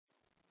 happiness, and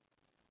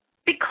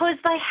because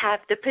they have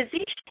the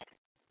position.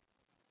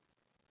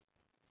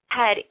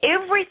 Had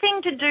everything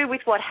to do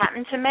with what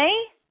happened to me.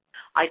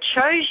 I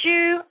chose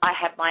you. I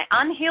have my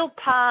unhealed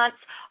parts.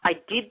 I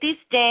did this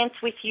dance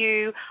with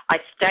you. I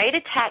stayed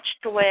attached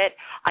to it.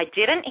 I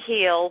didn't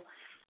heal.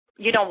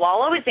 You know,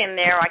 while I was in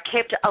there, I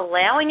kept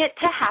allowing it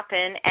to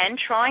happen and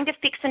trying to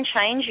fix and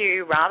change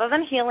you rather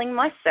than healing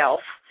myself.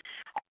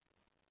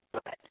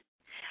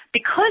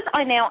 Because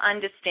I now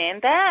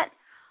understand that,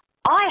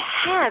 I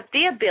have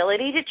the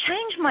ability to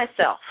change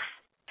myself.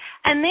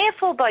 And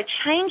therefore, by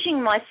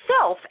changing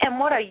myself and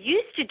what I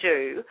used to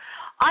do,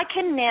 I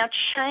can now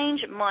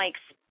change my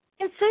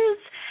experiences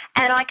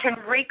and I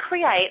can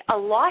recreate a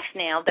life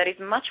now that is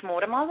much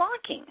more to my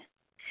liking.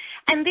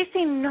 And this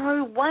in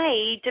no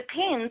way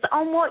depends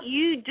on what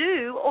you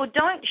do or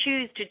don't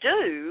choose to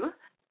do,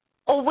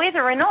 or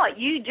whether or not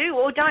you do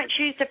or don't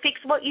choose to fix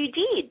what you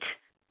did.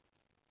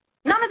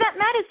 None of that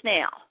matters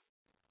now,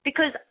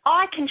 because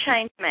I can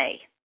change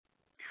me.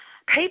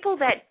 People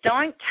that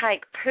don't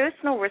take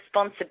personal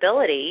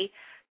responsibility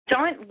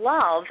don't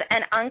love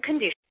and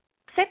unconditionally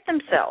accept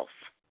themselves.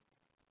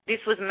 This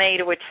was me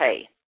to a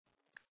T.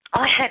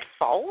 I had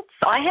faults.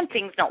 I had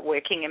things not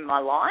working in my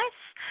life.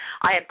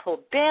 I had poor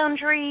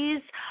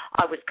boundaries.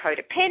 I was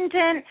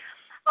codependent.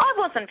 I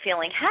wasn't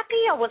feeling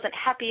happy. I wasn't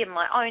happy in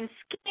my own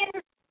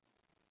skin.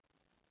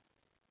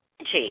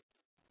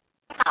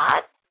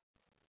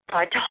 But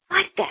I don't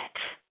like that.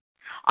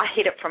 I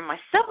hid it from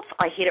myself.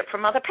 I hid it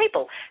from other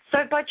people. So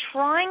by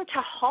trying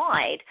to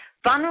hide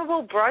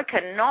vulnerable,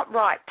 broken, not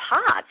right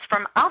parts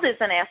from others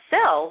and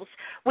ourselves,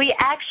 we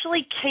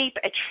actually keep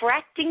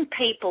attracting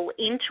people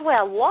into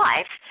our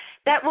life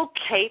that will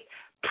keep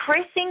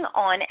pressing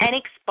on and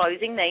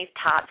exposing these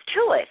parts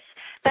to us.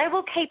 They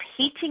will keep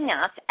hitting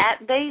us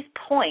at these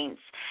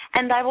points,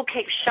 and they will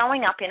keep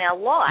showing up in our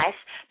life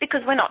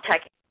because we're not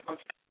taking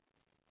responsibility.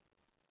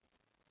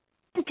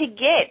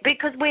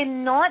 Because we're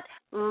not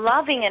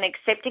loving and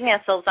accepting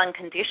ourselves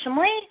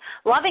unconditionally.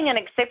 Loving and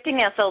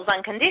accepting ourselves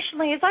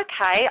unconditionally is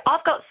okay.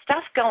 I've got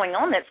stuff going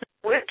on that's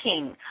not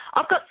working.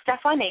 I've got stuff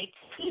I need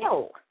to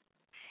heal.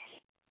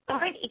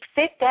 Don't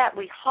accept that.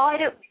 We hide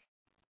it.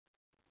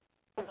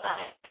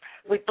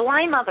 We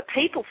blame other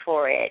people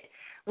for it.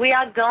 We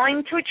are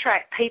going to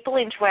attract people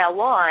into our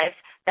lives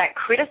that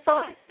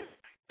criticize us,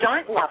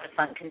 don't love us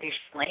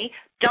unconditionally,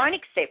 don't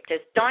accept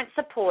us, don't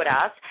support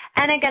us,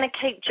 and are going to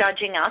keep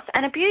judging us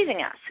and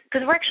abusing us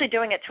because we're actually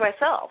doing it to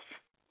ourselves.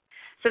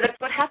 So that's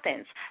what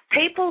happens.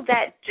 People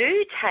that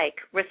do take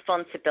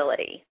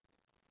responsibility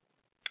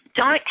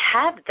don't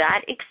have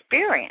that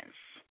experience.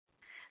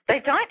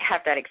 They don't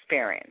have that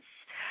experience.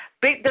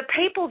 But the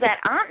people that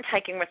aren't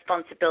taking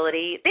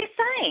responsibility, they're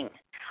saying,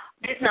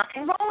 there's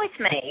nothing wrong with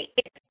me.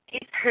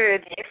 It's her,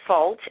 their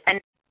fault,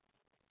 and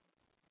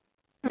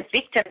I'm a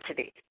victim to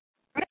this.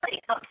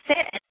 Really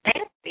upset and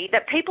angry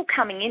that people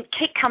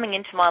keep coming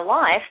into my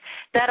life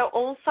that are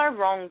also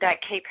wrong, that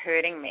keep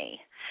hurting me.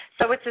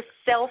 So it's a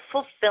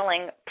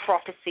self-fulfilling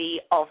prophecy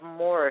of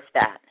more of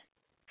that.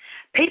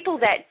 People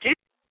that do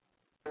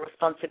take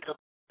responsibility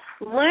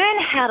learn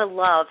how to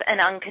love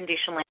and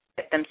unconditionally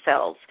accept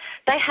themselves.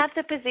 They have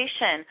the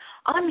position,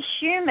 I'm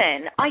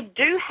human, I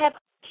do have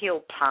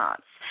healed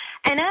parts.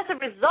 And as a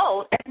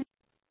result,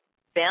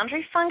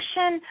 boundary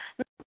function,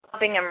 not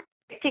loving and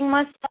respecting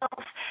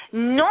myself,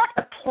 not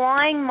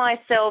applying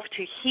myself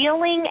to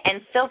healing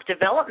and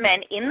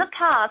self-development in the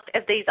past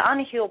of these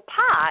unhealed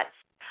parts,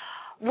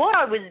 what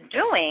I was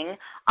doing,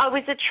 I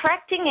was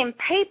attracting in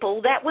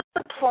people that were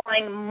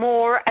applying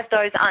more of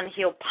those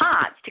unhealed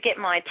parts to get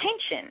my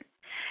attention.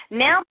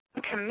 Now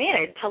I'm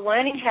committed to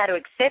learning how to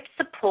accept,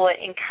 support,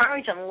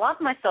 encourage, and love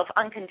myself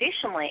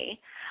unconditionally.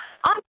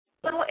 I'm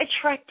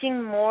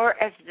attracting more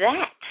of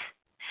that.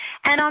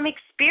 And I'm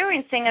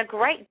experiencing a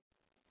great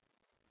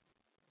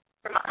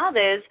from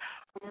others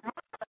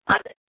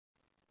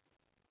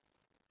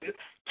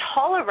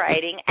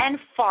tolerating and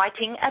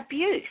fighting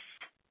abuse.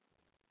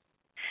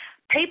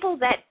 People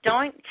that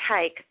don't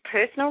take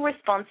personal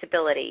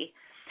responsibility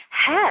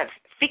have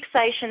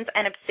fixations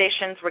and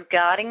obsessions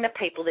regarding the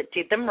people that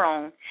did them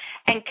wrong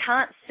and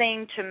can't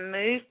seem to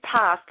move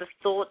past the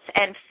thoughts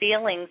and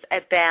feelings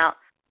about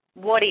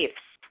what ifs,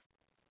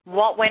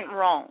 what went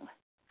wrong,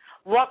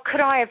 what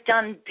could I have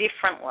done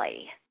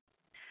differently,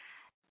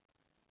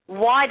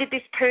 why did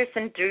this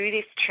person do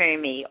this to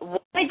me,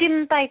 why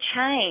didn't they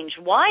change,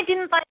 why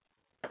didn't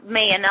they love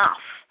me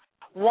enough,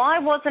 why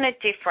wasn't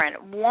it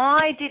different,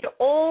 why did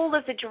all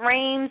of the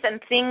dreams and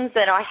things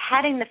that I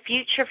had in the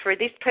future for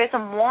this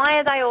person, why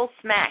are they all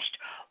smashed,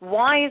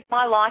 why is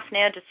my life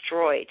now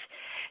destroyed?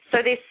 So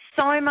there's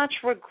so much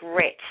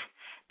regret.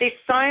 There's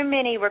so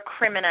many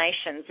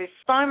recriminations. There's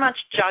so much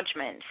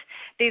judgment.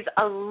 There's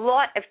a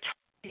lot of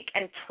toxic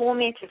and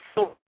tormented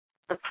thoughts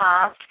of the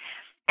past,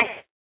 and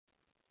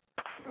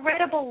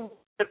incredible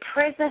the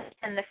present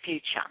and the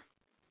future.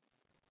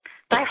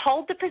 They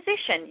hold the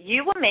position.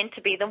 You were meant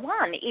to be the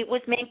one. It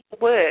was meant to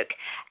work.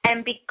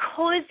 And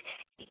because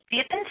it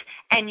didn't,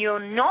 and you're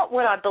not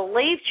what I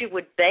believed you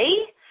would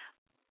be,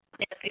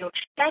 I feel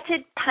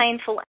shattered,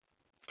 painful, and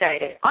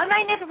devastated. I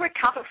may never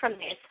recover from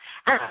this,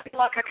 and I feel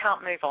like I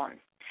can't move on.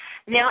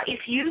 Now, if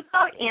you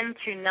go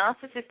into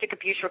narcissistic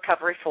abuse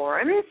recovery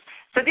forums,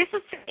 so this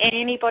is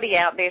anybody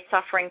out there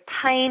suffering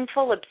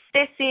painful,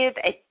 obsessive,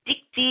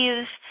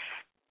 addictive,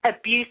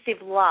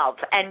 abusive love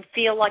and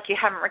feel like you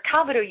haven't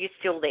recovered or you're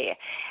still there.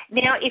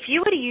 Now, if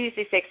you were to use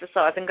this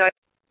exercise and go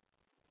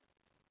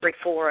to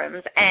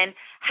forums and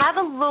have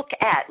a look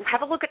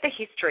at the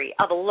history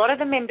of a lot of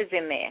the members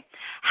in there,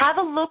 have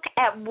a look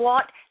at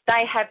what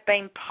they have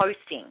been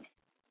posting.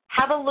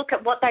 Have a look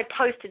at what they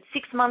posted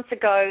 6 months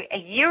ago, a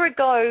year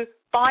ago,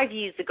 5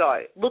 years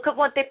ago. Look at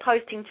what they're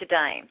posting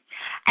today.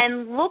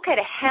 And look at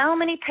how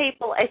many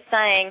people are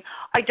saying,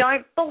 I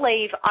don't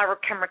believe I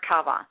can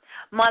recover.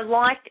 My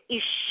life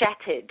is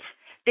shattered.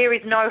 There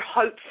is no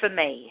hope for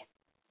me.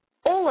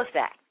 All of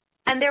that.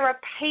 And there are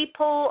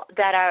people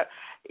that are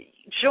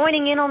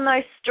joining in on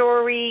those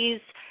stories,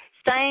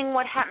 saying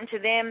what happened to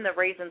them, the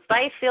reasons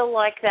they feel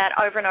like that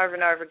over and over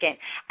and over again.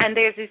 And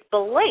there's this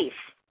belief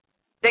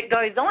that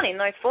goes on in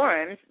those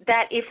forums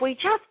that if we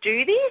just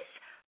do this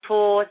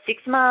for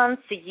 6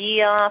 months, a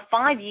year,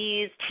 5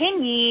 years,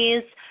 10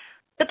 years,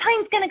 the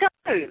pain's going to go.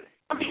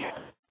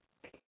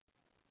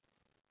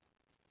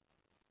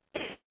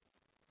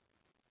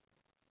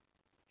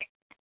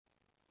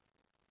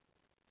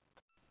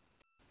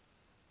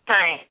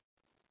 Pain.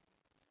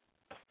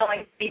 It's going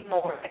to be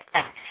more like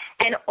that.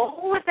 And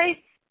all of these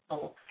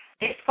people,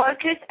 their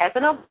focus as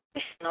an observation,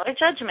 not a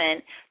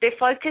judgment, their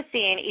focus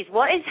in is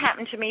what has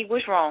happened to me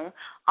was wrong.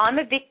 I'm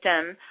a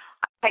victim.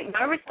 I take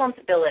no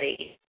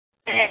responsibility.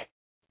 And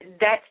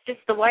that's just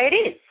the way it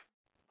is.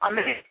 I'm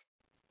a victim.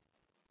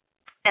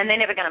 And they're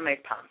never going to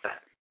move past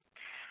that.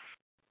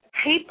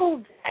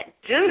 People that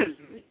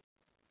do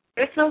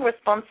personal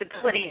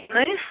responsibility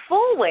move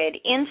forward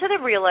into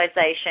the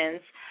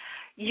realizations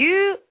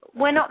you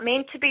were not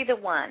meant to be the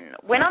one.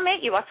 When I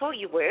met you, I thought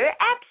you were.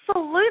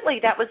 Absolutely,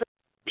 that was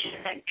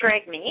that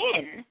dragged me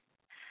in.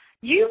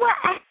 You were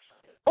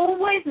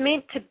always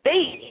meant to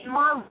be in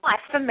my life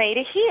for me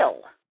to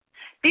heal.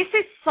 This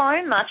is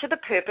so much of the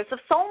purpose of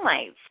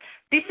soulmates.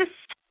 This is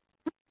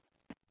the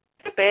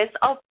purpose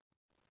of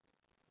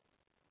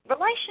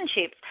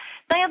relationships.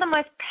 They are the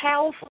most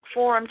powerful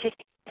forum to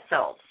heal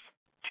ourselves.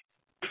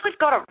 If we've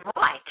got it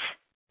right,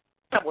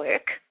 it's going to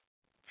work.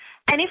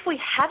 And if we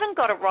haven't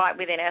got it right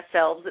within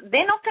ourselves,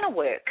 they're not going to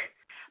work.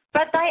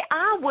 But they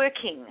are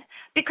working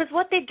because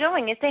what they're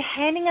doing is they're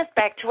handing us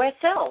back to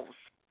ourselves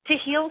to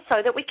heal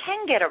so that we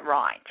can get it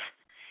right.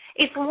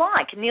 It's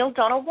like Neil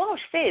Donald Walsh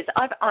says,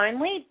 I've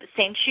only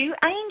sent you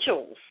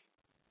angels.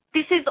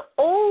 This is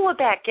all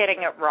about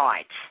getting it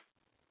right.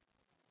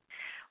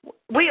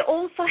 We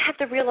also have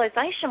the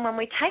realization when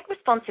we take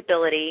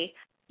responsibility,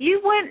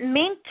 you weren't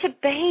meant to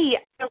be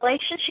a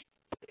relationship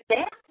with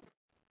them.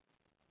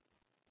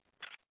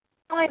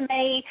 By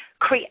me,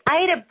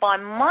 created by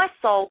my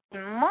soul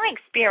and my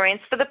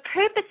experience for the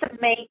purpose of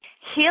me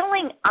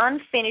healing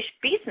unfinished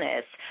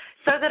business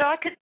so that I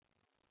could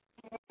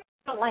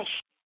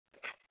relationship.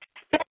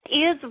 That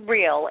is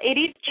real. It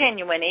is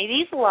genuine. It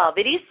is love.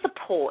 It is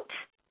support.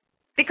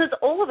 Because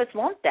all of us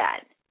want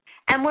that.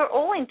 And we're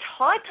all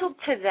entitled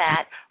to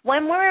that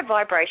when we're a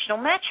vibrational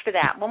match for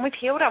that. When we've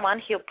healed our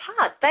unhealed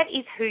parts, that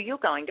is who you're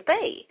going to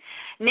be.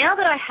 Now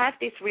that I have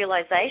this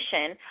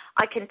realization,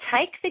 I can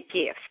take the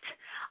gift,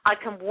 I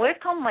can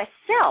work on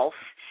myself,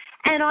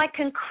 and I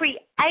can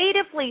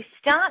creatively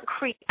start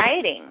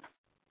creating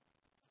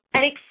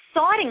an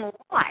exciting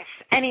life,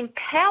 an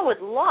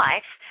empowered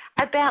life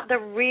about the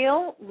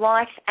real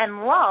life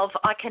and love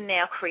I can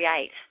now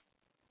create.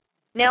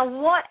 Now,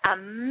 what a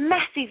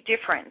massive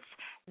difference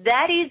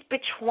that is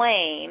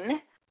between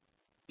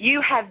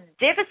you have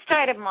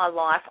devastated my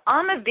life,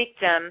 I'm a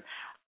victim,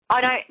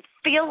 I don't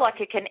feel like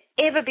it can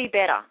ever be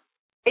better.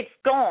 It's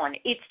gone,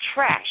 it's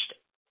trashed,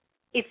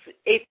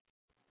 it's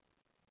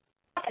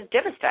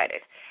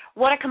devastated.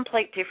 What a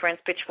complete difference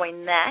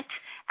between that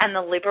and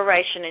the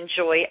liberation and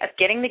joy of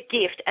getting the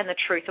gift and the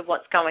truth of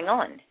what's going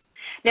on.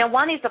 Now,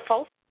 one is a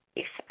false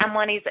belief and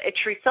one is a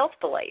true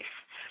self-belief.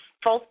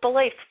 False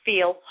beliefs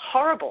feel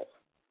horrible.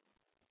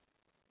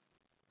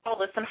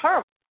 And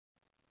horrible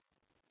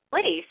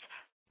beliefs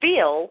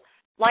feel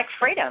like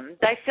freedom.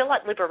 They feel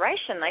like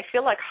liberation. They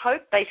feel like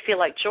hope. They feel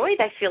like joy.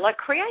 They feel like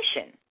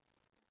creation.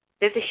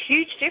 There's a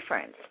huge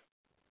difference.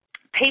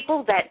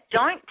 People that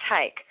don't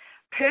take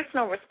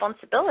personal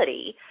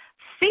responsibility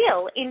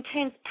feel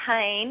intense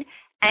pain,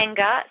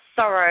 anger,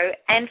 sorrow,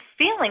 and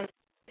feelings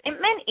of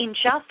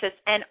injustice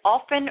and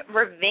often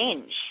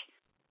revenge.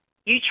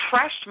 You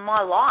trashed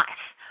my life.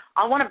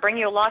 I want to bring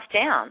your life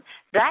down.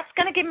 That's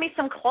going to give me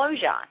some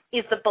closure,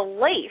 is the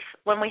belief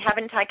when we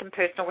haven't taken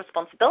personal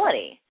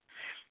responsibility.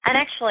 And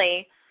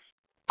actually,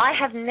 I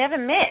have never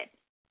met,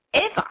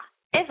 ever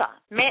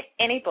met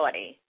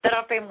anybody that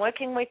I've been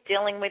working with,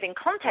 dealing with, in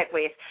contact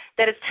with,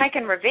 that has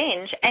taken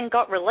revenge and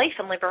got relief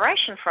and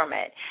liberation from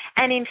it.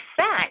 And in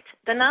fact,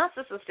 the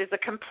narcissist is a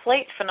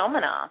complete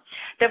phenomena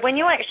that when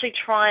you actually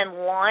try and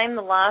line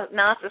the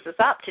narcissist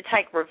up to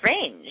take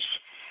revenge,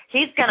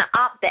 he's going to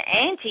up the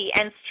ante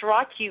and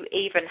strike you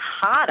even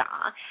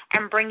harder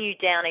and bring you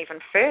down even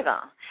further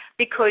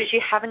because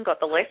you haven't got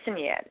the lesson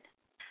yet.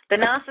 The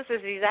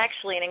narcissist is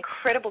actually an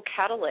incredible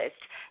catalyst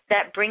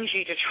that brings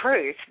you to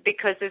truth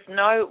because there's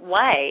no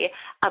way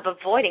of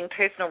avoiding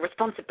personal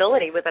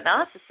responsibility with a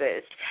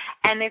narcissist,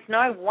 and there's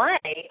no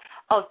way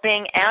of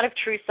being out of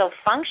true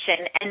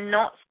self-function and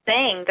not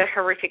seeing the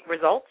horrific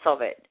results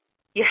of it.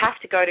 You have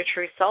to go to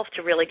true self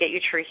to really get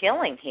your true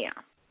healing here.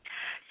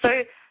 So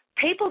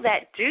people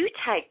that do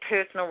take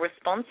personal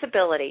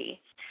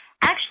responsibility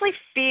actually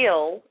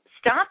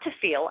start to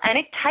feel, and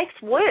it takes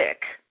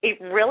work.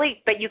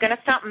 But you're going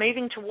to start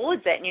moving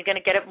towards it, and you're going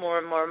to get it more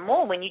and more and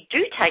more when you do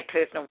take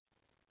personal.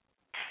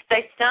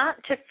 They start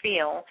to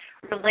feel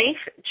relief,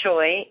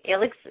 joy,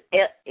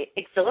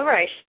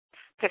 exhilaration,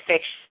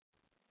 perfection,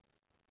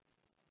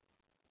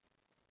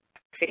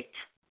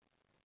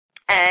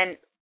 and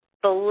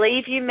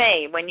believe you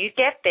me, when you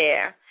get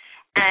there,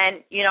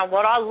 and you know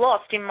what I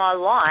lost in my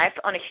life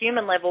on a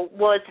human level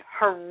was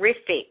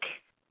horrific.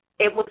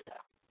 It was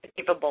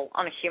unbelievable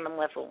on a human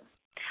level.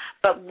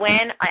 But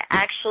when I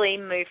actually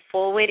moved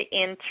forward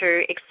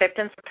into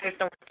acceptance of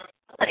personal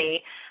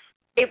responsibility,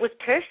 it was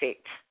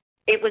perfect.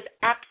 It was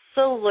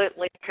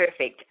absolutely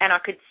perfect. And I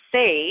could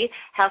see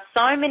how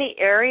so many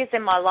areas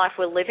in my life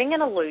were living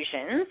in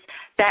illusions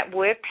that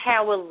were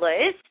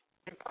powerless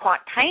and quite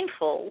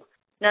painful,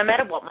 no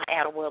matter what my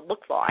outer world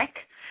looked like.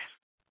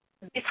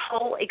 This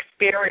whole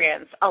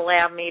experience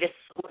allowed me to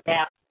sort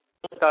out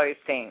those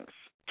things,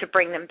 to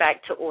bring them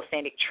back to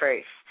authentic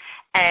truth.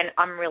 And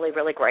I'm really,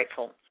 really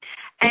grateful.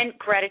 And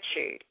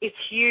gratitude is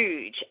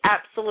huge,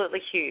 absolutely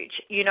huge.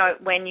 You know,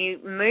 when you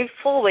move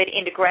forward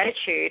into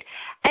gratitude,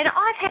 and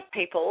I've had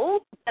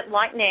people that,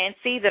 like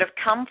Nancy, that have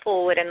come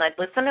forward and they'd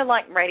listen to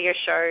like radio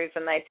shows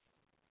and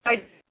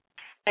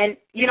and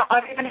you know,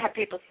 I've even had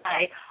people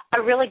say, I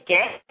really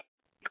get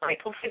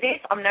grateful for this.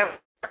 I'm no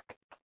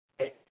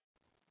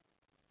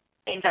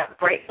end up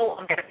grateful.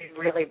 I'm going to be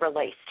really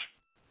released.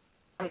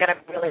 I'm going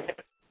to really,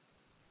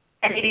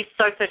 and it is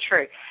so, so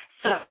true.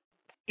 So,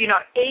 you know,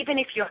 even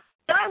if you're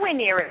nowhere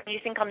near it and you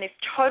think I'm this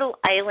total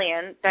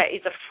alien that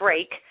is a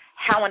freak,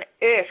 how on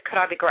earth could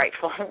I be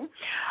grateful?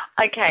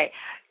 Okay,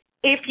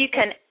 if you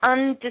can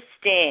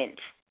understand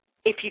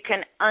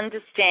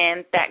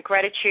that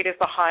gratitude is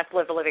the highest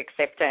level of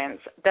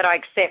acceptance, that I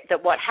accept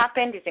that what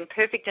happened is in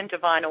perfect and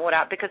divine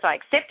order because I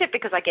accept it,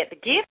 because I get the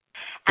gift,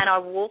 and I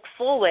walk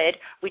forward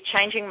with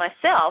changing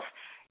myself,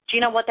 do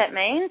you know what that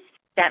means?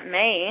 That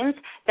means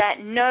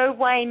that no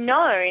way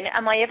known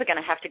am I ever going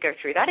to have to go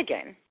through that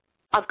again.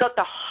 I've got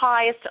the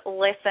highest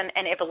lesson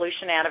and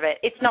evolution out of it.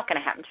 It's not going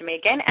to happen to me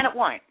again, and it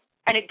won't.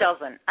 And it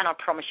doesn't, and I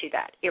promise you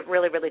that. It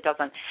really, really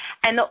doesn't.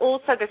 And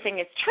also the thing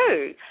is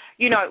too,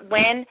 you know,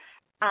 when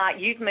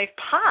you've moved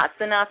past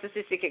the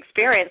narcissistic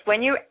experience,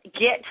 when you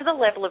get to the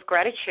level of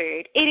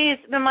gratitude, it is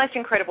the most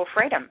incredible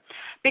freedom.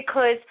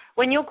 Because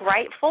when you're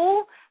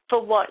grateful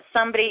for what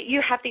somebody,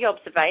 you have the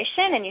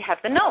observation and you have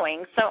the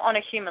knowing. So on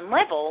a human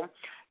level,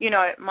 you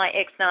know, my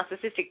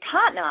ex-narcissistic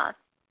partner,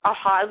 a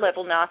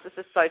high-level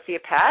narcissist,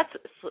 sociopath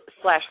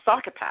 /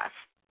 psychopath,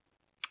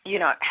 you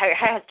know,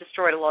 has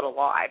destroyed a lot of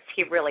lives.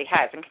 He really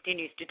has and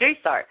continues to do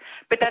so.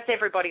 But that's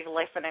everybody's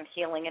lesson and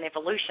healing and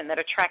evolution that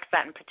attracts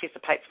that and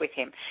participates with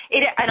him.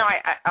 And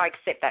I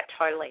accept that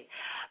totally.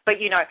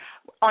 But, you know,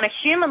 on a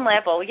human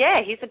level,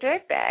 yeah, he's a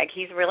dirtbag.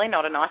 He's really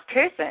not a nice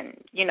person,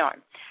 you know.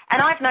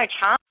 And I have no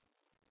charm.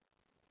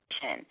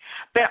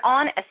 But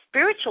on a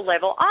spiritual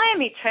level, I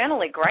am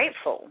eternally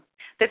grateful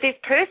that this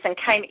person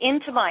came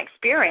into my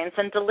experience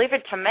and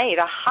delivered to me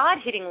the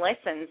hard-hitting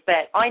lessons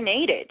that I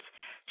needed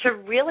to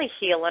really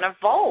heal and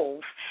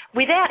evolve.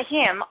 Without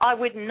him, I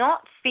would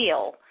not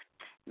feel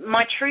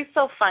my true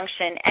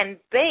self-function and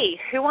be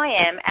who I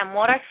am and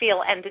what I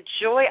feel and the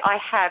joy I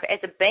have as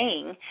a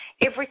being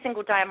every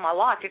single day of my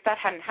life if that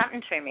hadn't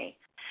happened to me.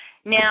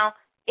 Now,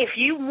 if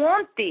you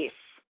want this,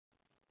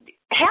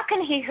 how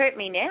can he hurt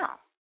me now?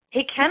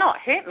 He cannot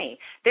hurt me.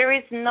 There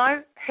is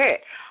no hurt.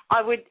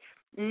 I would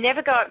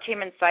never go up to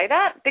him and say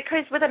that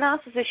because with a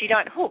narcissist you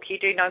don't hook, you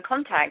do no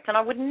contact, and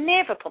I would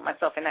never put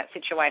myself in that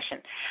situation.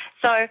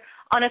 So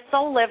on a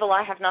soul level,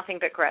 I have nothing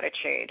but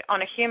gratitude.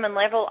 On a human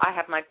level, I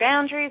have my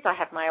boundaries, I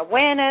have my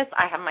awareness,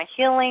 I have my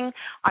healing,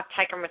 I've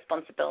taken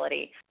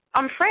responsibility.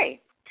 I'm free.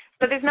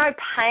 So there's no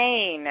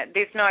pain,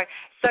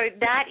 so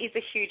that is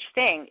a huge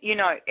thing. You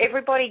know,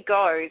 everybody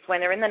goes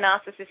when they're in the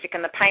narcissistic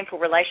and the painful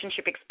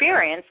relationship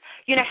experience,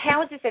 you know,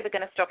 how is this ever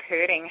going to stop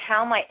hurting?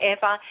 How am I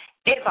ever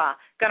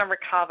going to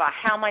recover?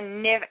 How am I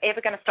never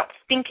ever going to stop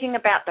thinking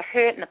about the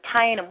hurt and the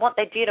pain and what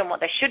they did and what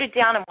they should have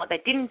done and what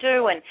they didn't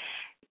do? And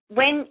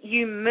when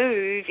you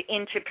move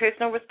into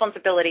personal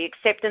responsibility,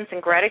 acceptance,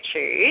 and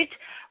gratitude,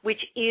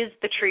 which is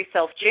the true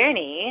self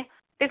journey,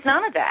 there's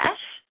none of that.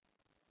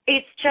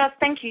 It's just,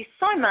 thank you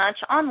so much,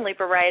 I'm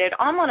liberated,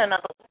 I'm on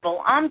another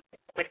level, I'm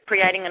with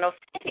creating an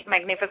authentic,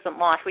 magnificent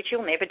life, which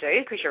you'll never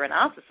do because you're a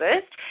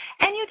narcissist,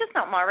 and you're just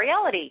not my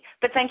reality.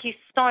 But thank you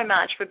so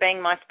much for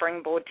being my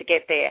springboard to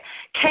get there.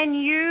 Can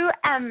you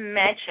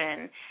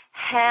imagine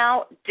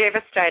how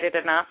devastated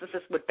a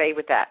narcissist would be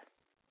with that?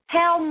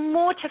 How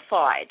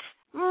mortified,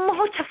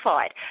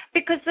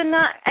 because and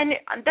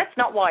that's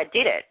not why I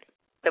did it.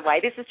 The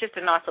way this is just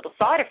a nice little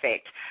side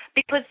effect,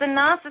 because the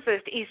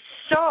narcissist is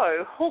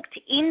so hooked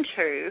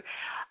into,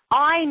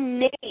 I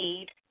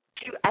need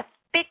to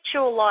affect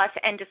your life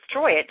and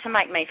destroy it to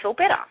make me feel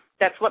better.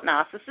 That's what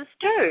narcissists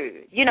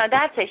do. You know,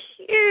 that's a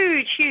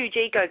huge, huge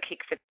ego kick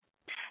for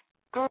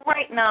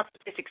great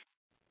narcissistic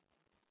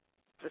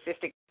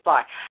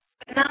supply.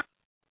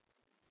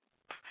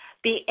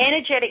 The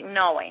energetic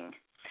knowing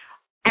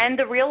and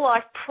the real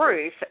life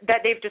proof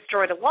that they've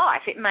destroyed a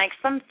life, it makes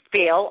them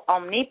feel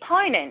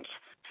omnipotent.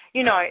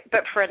 You know,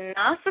 but for a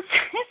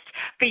narcissist,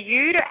 for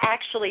you to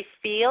actually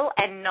feel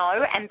and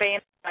know and be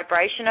in the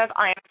vibration of,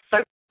 I am so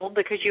cool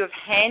because you have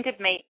handed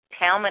me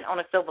empowerment on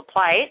a silver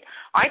plate,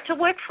 I had to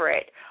work for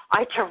it. I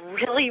had to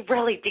really,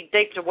 really dig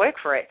deep to work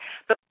for it.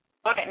 But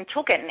I got it and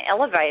took it and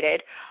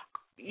elevated.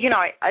 You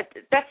know,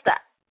 that's the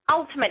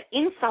ultimate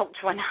insult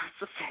to a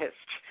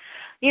narcissist.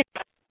 You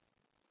know.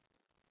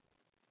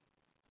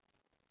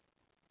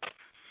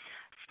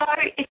 So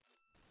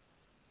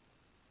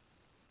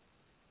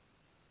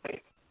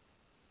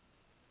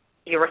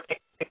you're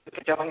effective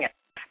for doing it.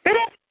 But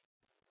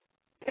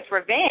it's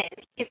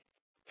revenge,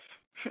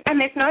 and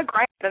there's no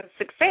greater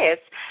success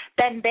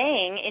than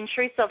being in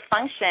true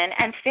self-function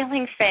and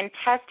feeling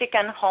fantastic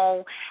and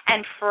whole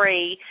and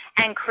free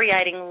and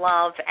creating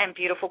love and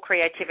beautiful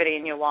creativity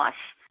in your life,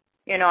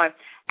 you know.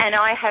 And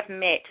I have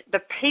met the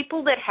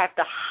people that have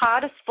the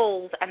hardest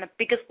falls and the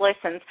biggest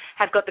lessons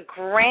have got the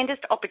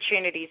grandest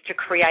opportunities to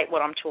create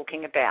what I'm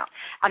talking about.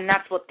 And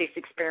that's what this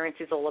experience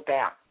is all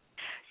about.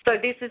 So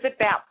this is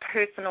about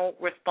personal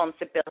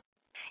responsibility,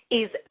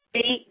 is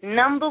the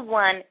number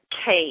one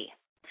key.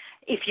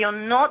 If you're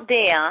not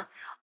there,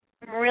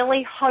 I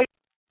really hope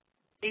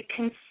you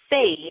can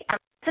see and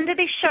listen to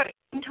this show.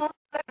 You can talk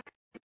about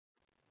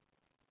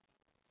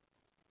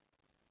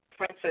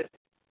differences.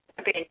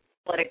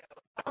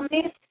 On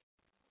this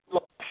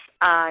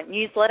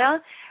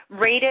newsletter,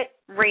 read it.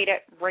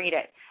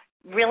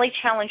 Really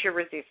challenge your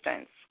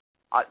resistance.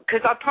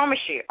 Because I promise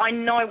you, I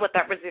know what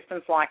that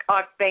resistance is like.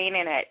 I've been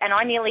in it, and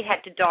I nearly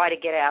had to die to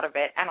get out of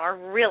it, and I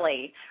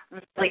really,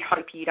 really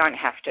hope you don't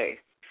have to.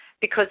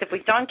 Because if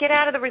we don't get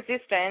out of the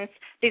resistance,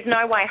 there's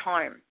no way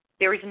home.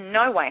 There is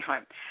no way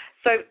home.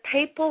 So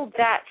people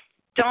that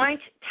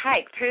don't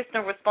take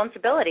personal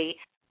responsibility,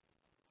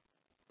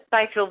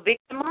 they feel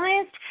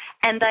victimized,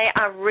 and they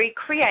are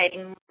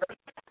recreating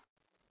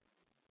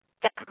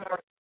that more.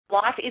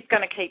 Life is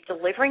going to keep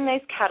delivering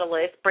these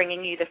catalysts,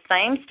 bringing you the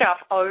same stuff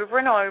over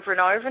and over and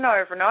over and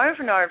over and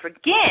over and over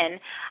again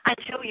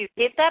until you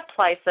hit that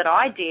place that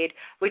I did,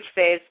 which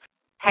says,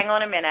 hang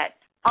on a minute,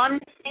 I'm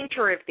the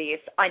center of this,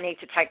 I need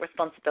to take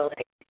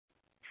responsibility.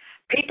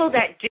 People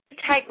that do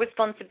take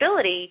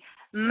responsibility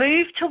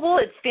move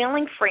towards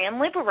feeling free and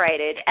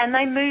liberated, and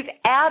they move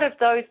out of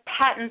those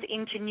patterns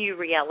into new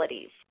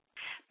realities.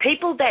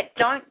 People that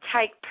don't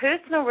take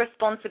personal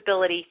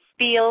responsibility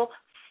feel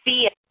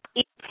fear,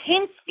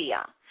 intense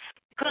fear,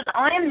 because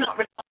I am not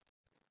responsible.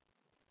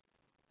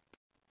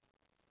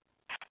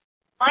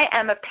 I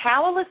am a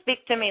powerless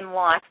victim in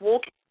life,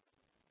 walking.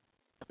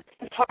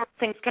 Horrible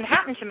things can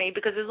happen to me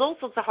because there's all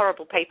sorts of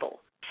horrible people.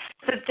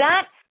 So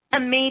that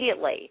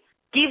immediately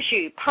gives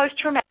you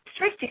post-traumatic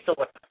stress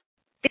disorder.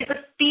 There's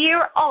a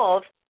fear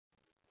of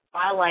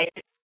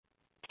violated,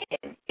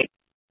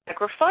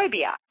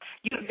 agoraphobia.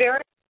 You're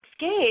very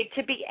scared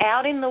to be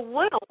out in the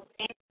world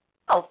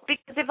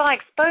because if I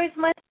expose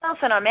myself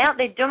and I'm out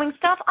there doing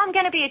stuff, I'm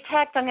going to be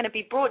attacked, I'm going to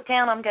be brought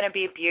down, I'm going to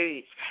be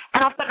abused.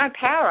 And I've got no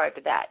power over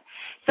that.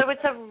 So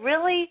it's a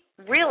really,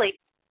 really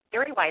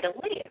scary way to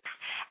live.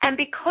 And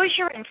because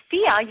you're in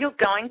fear, you're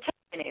going to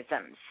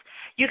mechanisms.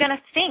 You're going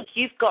to think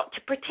you've got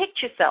to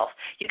protect yourself.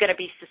 You're going to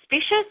be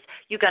suspicious.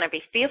 You're going to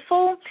be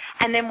fearful.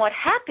 And then what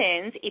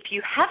happens, if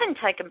you haven't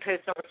taken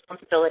personal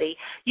responsibility,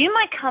 you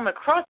might come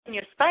across in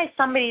your space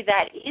somebody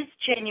that is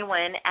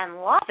genuine and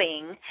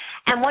loving.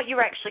 And what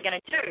you're actually going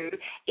to do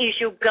is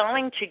you're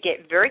going to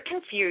get very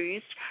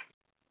confused,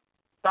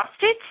 trust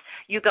it.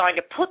 You're going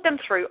to put them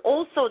through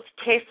all sorts of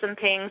tests and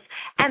things,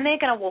 and they're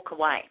going to walk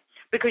away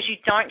because you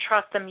don't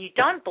trust them, you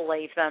don't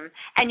believe them,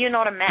 and you're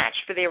not a match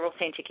for their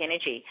authentic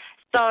energy.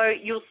 So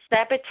you'll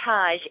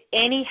sabotage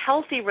any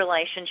healthy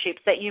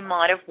relationships that you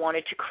might have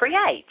wanted to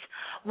create.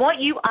 What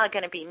you are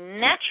going to be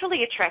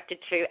naturally attracted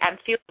to and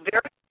feel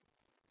very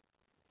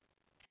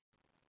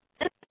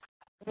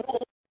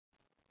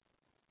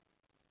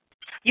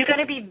you're going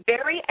to be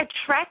very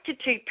attracted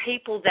to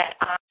people that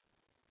are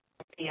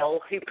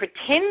real, who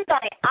pretend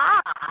they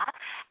are.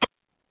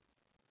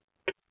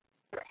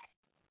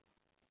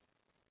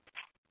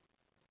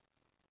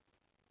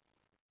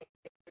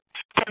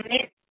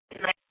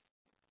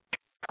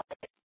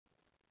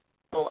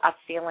 People are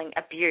feeling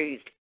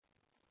abused,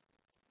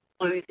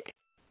 lose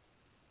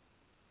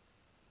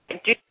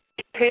do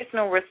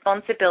personal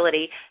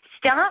responsibility,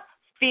 start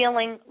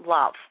feeling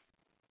love.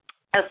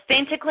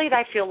 Authentically,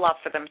 they feel love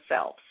for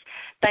themselves.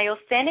 They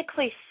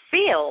authentically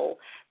feel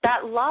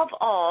that love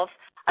of,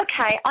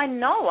 okay, I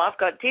know I've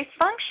got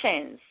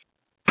dysfunctions.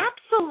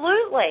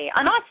 Absolutely.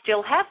 And I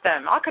still have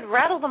them. I could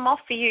rattle them off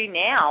for you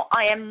now.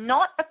 I am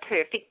not a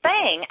perfect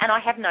being, and I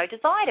have no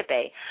desire to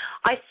be.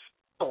 I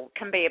still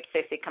can be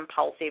obsessive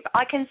compulsive.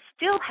 I can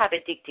still have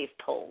addictive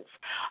pulls.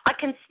 I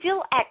can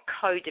still act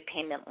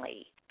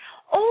codependently.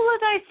 All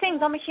of those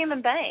things, I'm a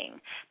human being.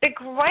 The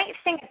great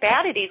thing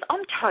about it is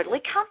I'm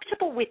totally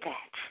comfortable with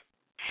that.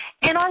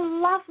 And I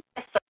love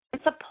myself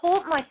and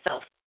support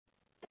myself.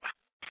 I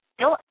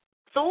feel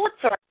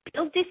thoughts, or I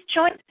feel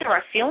disjointed, or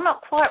I feel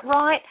not quite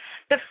right.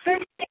 The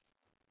first thing,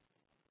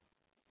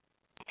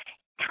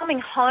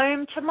 coming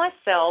home to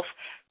myself,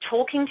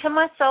 talking to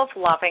myself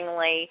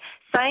lovingly,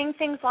 saying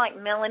things like,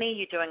 Melanie,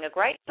 you're doing a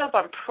great job.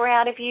 I'm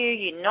proud of you.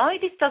 You know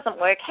this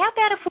doesn't work. How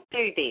about if we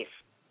do this?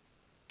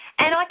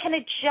 And I can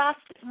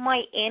adjust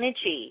my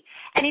energy.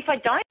 And if I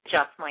don't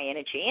adjust my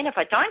energy, and if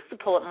I don't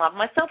support and love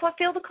myself, I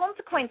feel the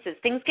consequences.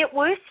 Things get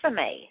worse for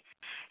me.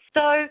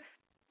 So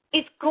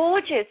it's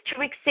gorgeous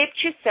to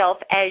accept yourself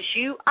as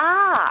you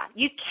are.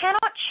 You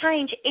cannot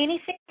change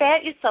anything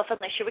about yourself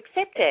unless you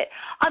accept it.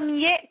 I'm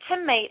yet to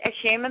meet a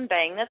human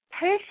being that's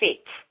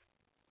perfect.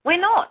 We're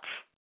not.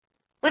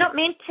 We're not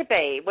meant to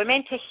be. We're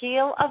meant to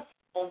heal,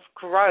 evolve,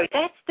 grow.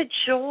 That's the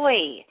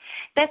joy.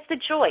 That's the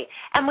joy.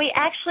 And we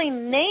actually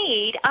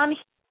need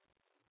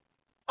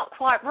not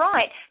quite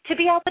right to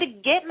be able to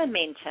get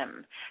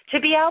momentum, to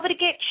be able to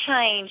get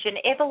change and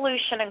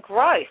evolution and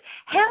growth.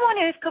 How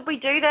on earth could we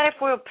do that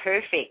if we were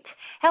perfect?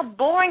 How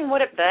boring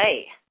would it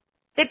be?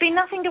 There'd be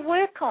nothing to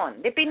work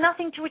on. There'd be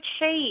nothing to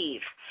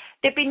achieve.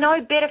 There'd be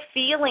no better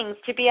feelings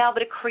to be able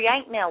to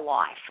create in our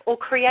life, or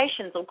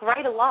creations, or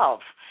greater love.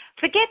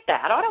 Forget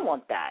that. I don't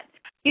want that.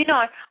 You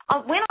know,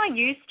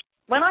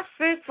 when I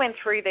first went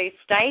through these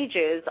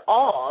stages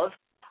of,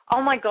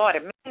 oh, my God,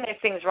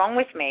 there's things wrong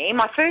with me,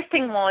 my first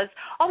thing was,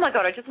 oh, my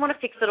God, I just want to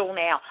fix it all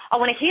now. I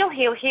want to heal,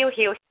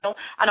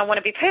 and I want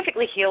to be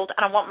perfectly healed,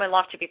 and I want my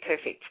life to be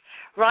perfect,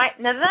 right?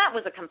 Now, that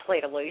was a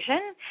complete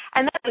illusion,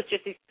 and that was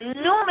just this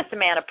enormous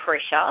amount of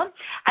pressure,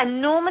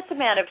 enormous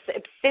amount of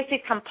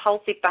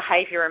obsessive-compulsive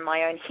behavior in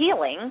my own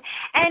healing,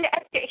 and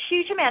a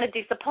huge amount of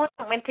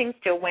disappointment when things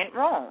still went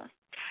wrong.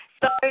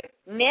 So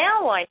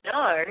now I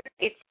know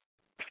it's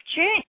a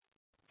journey,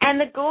 and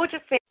the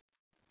gorgeous thing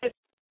is,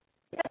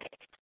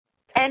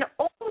 and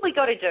all we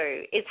got to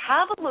do is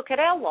have a look at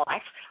our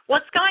life,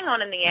 what's going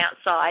on in the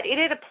outside.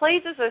 It either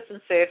pleases us on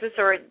surface,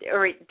 or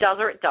it does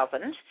or it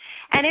doesn't.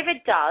 And if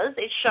it does,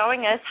 it's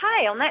showing us,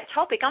 hey, on that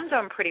topic, I'm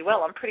doing pretty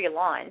well. I'm pretty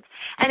aligned.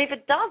 And if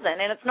it doesn't,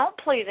 and it's not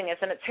pleasing us,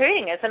 and it's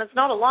hurting us, and it's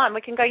not aligned,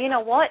 we can go, you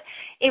know what?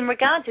 In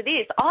regard to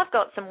this, I've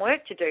got some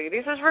work to do.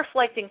 This is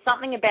reflecting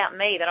something about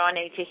me that I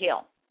need to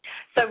heal.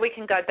 So we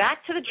can go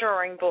back to the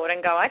drawing board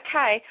and go,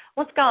 okay,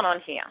 what's going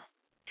on here?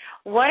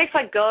 What if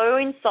I go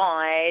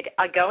inside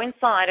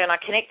and I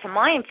connect to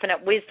my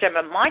infinite wisdom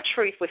and my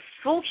truth with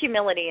full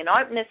humility and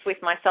openness with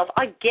myself?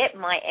 I get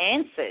my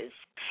answers.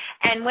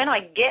 And when I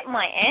get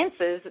my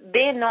answers,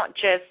 they're not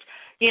just,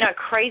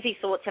 crazy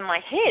thoughts in my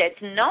head.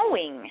 It's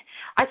knowing.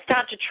 I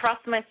start to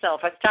trust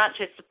myself. I start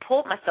to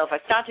support myself. I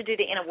start to do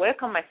the inner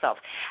work on myself.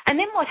 And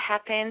then what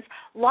happens?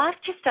 Life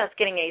just starts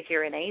getting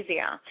easier and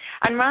easier.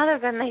 And rather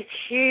than these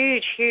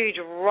huge, huge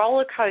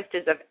roller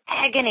coasters of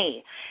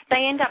agony,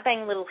 they end up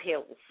being little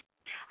hills.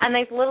 And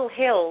these little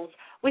hills,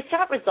 we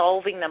start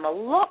resolving them a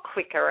lot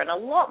quicker and a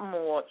lot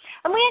more.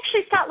 And we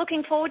actually start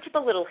looking forward to the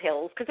little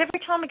hills, because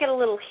every time we get a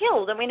little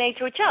hill that we need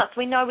to adjust,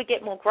 we know we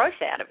get more growth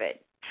out of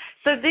it.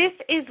 So this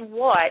is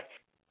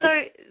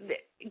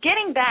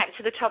getting back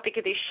to the topic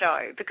of this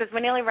show, because we're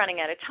nearly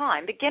running out of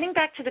time, but getting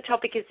back to the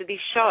topic of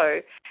this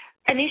show,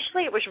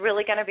 initially it was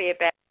really going to be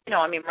about,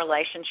 I'm in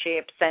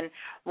relationships and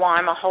why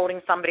am I holding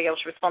somebody else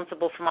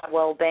responsible for my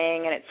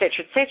well-being, and et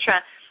cetera, et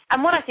cetera.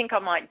 And what I think I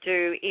might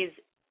do is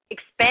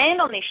expand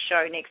on this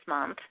show next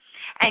month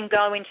and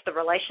go into the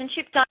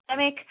relationship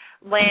dynamic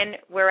when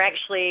we're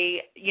actually,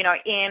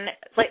 in,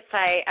 let's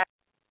say, a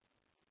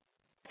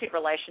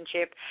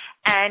relationship,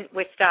 and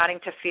we're starting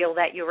to feel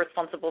that you're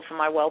responsible for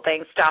my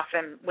well-being stuff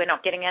and we're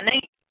not getting our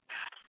needs.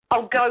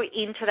 I'll go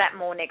into that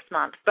more next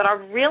month. But I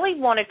really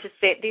wanted to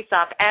set this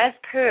up as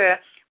per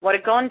what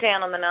had gone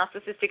down on the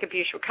Narcissistic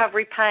Abuse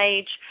Recovery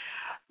page,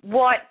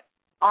 what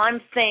I'm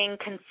seeing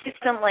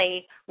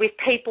consistently with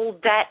people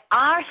that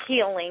are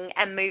healing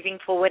and moving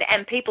forward,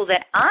 and people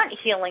that aren't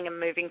healing and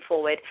moving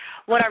forward.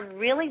 What I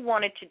really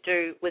wanted to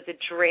do was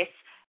address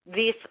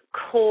this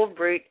core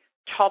root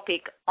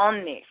topic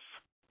on this,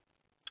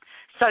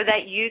 so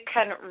that you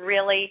can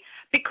really,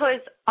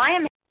 because I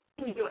am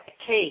giving you a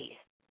key,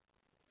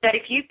 that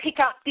if you pick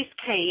up this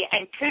key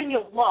and turn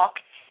your lock,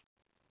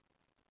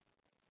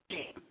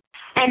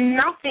 and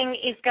nothing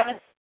is going to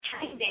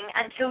be changing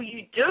until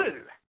you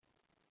do.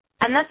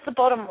 And that's the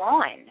bottom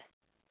line.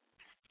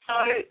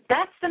 So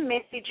that's the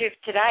message of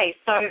today.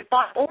 So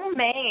by all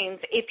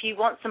means, if you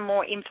want some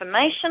more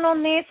information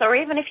on this, or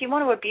even if you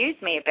want to abuse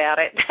me about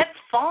it, that's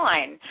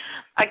fine.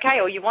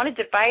 Okay, or you want to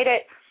debate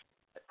it,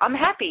 I'm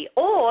happy.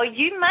 Or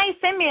you may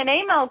send me an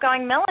email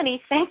going, Melanie,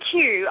 thank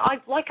you. I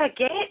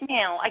get it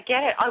now. I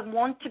get it. I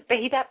want to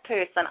be that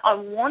person. I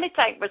want to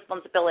take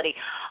responsibility.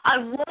 I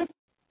want to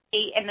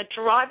be in the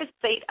driver's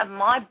seat of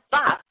my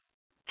bus,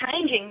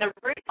 changing the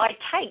route I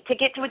take to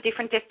get to a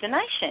different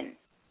destination.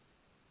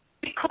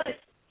 Because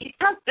you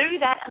can't do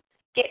that unless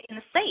you get in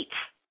the seat.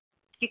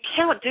 You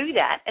cannot do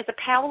that as a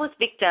powerless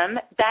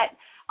victim that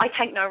I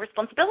take no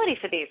responsibility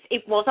for this.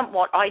 It wasn't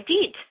what I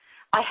did.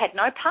 I had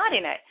no part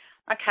in it.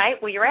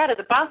 Okay, well, you're out of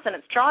the bus and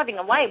it's driving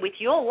away with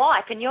your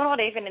life and you're not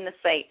even in the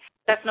seat.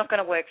 That's not going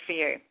to work for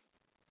you.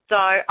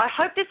 So I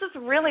hope this has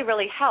really,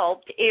 really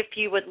helped. If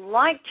you would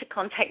like to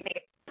contact me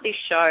about this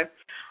show,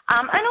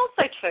 and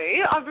also,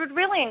 too, I would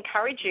really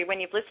encourage you,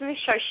 when you've listened to this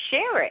show,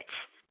 share it.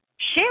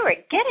 Share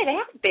it. Get it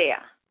out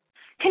there.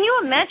 Can you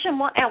imagine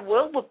what our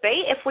world would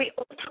be if we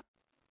all took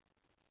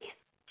it?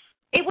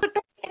 It would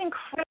be an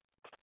incredible,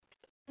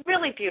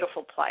 really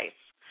beautiful place.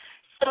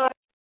 So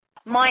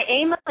my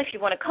email, if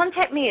you want to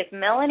contact me, is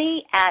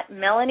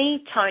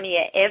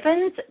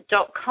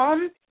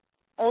melanie@melanietoniaevans.com.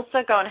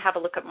 Also, go and have a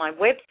look at my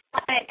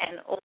website and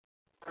all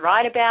I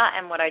write about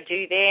and what I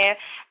do there.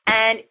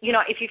 And, you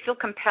know, if you feel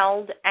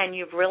compelled and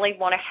you really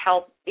want to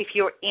help, if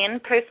you're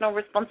in personal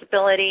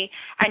responsibility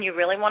and you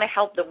really want to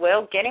help the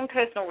world get in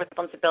personal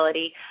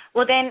responsibility,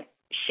 well, then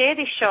share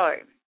this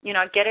show. You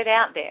know, get it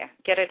out there.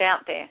 Get it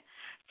out there.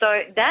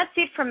 So that's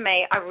it from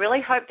me. I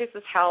really hope this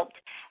has helped.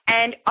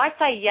 And I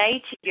say yay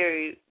to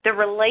you. The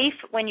relief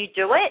when you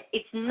do it,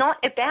 it's not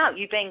about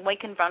you being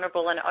weak and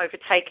vulnerable and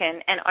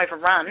overtaken and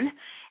overrun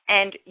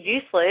and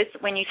useless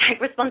when you take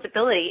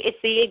responsibility.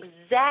 It's the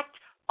exact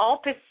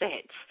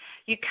opposite.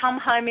 You come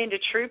home into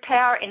true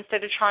power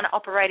instead of trying to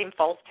operate in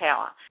false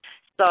power.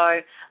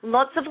 So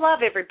lots of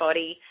love,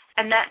 everybody.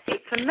 And that's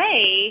it for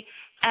me.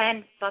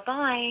 And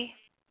bye-bye.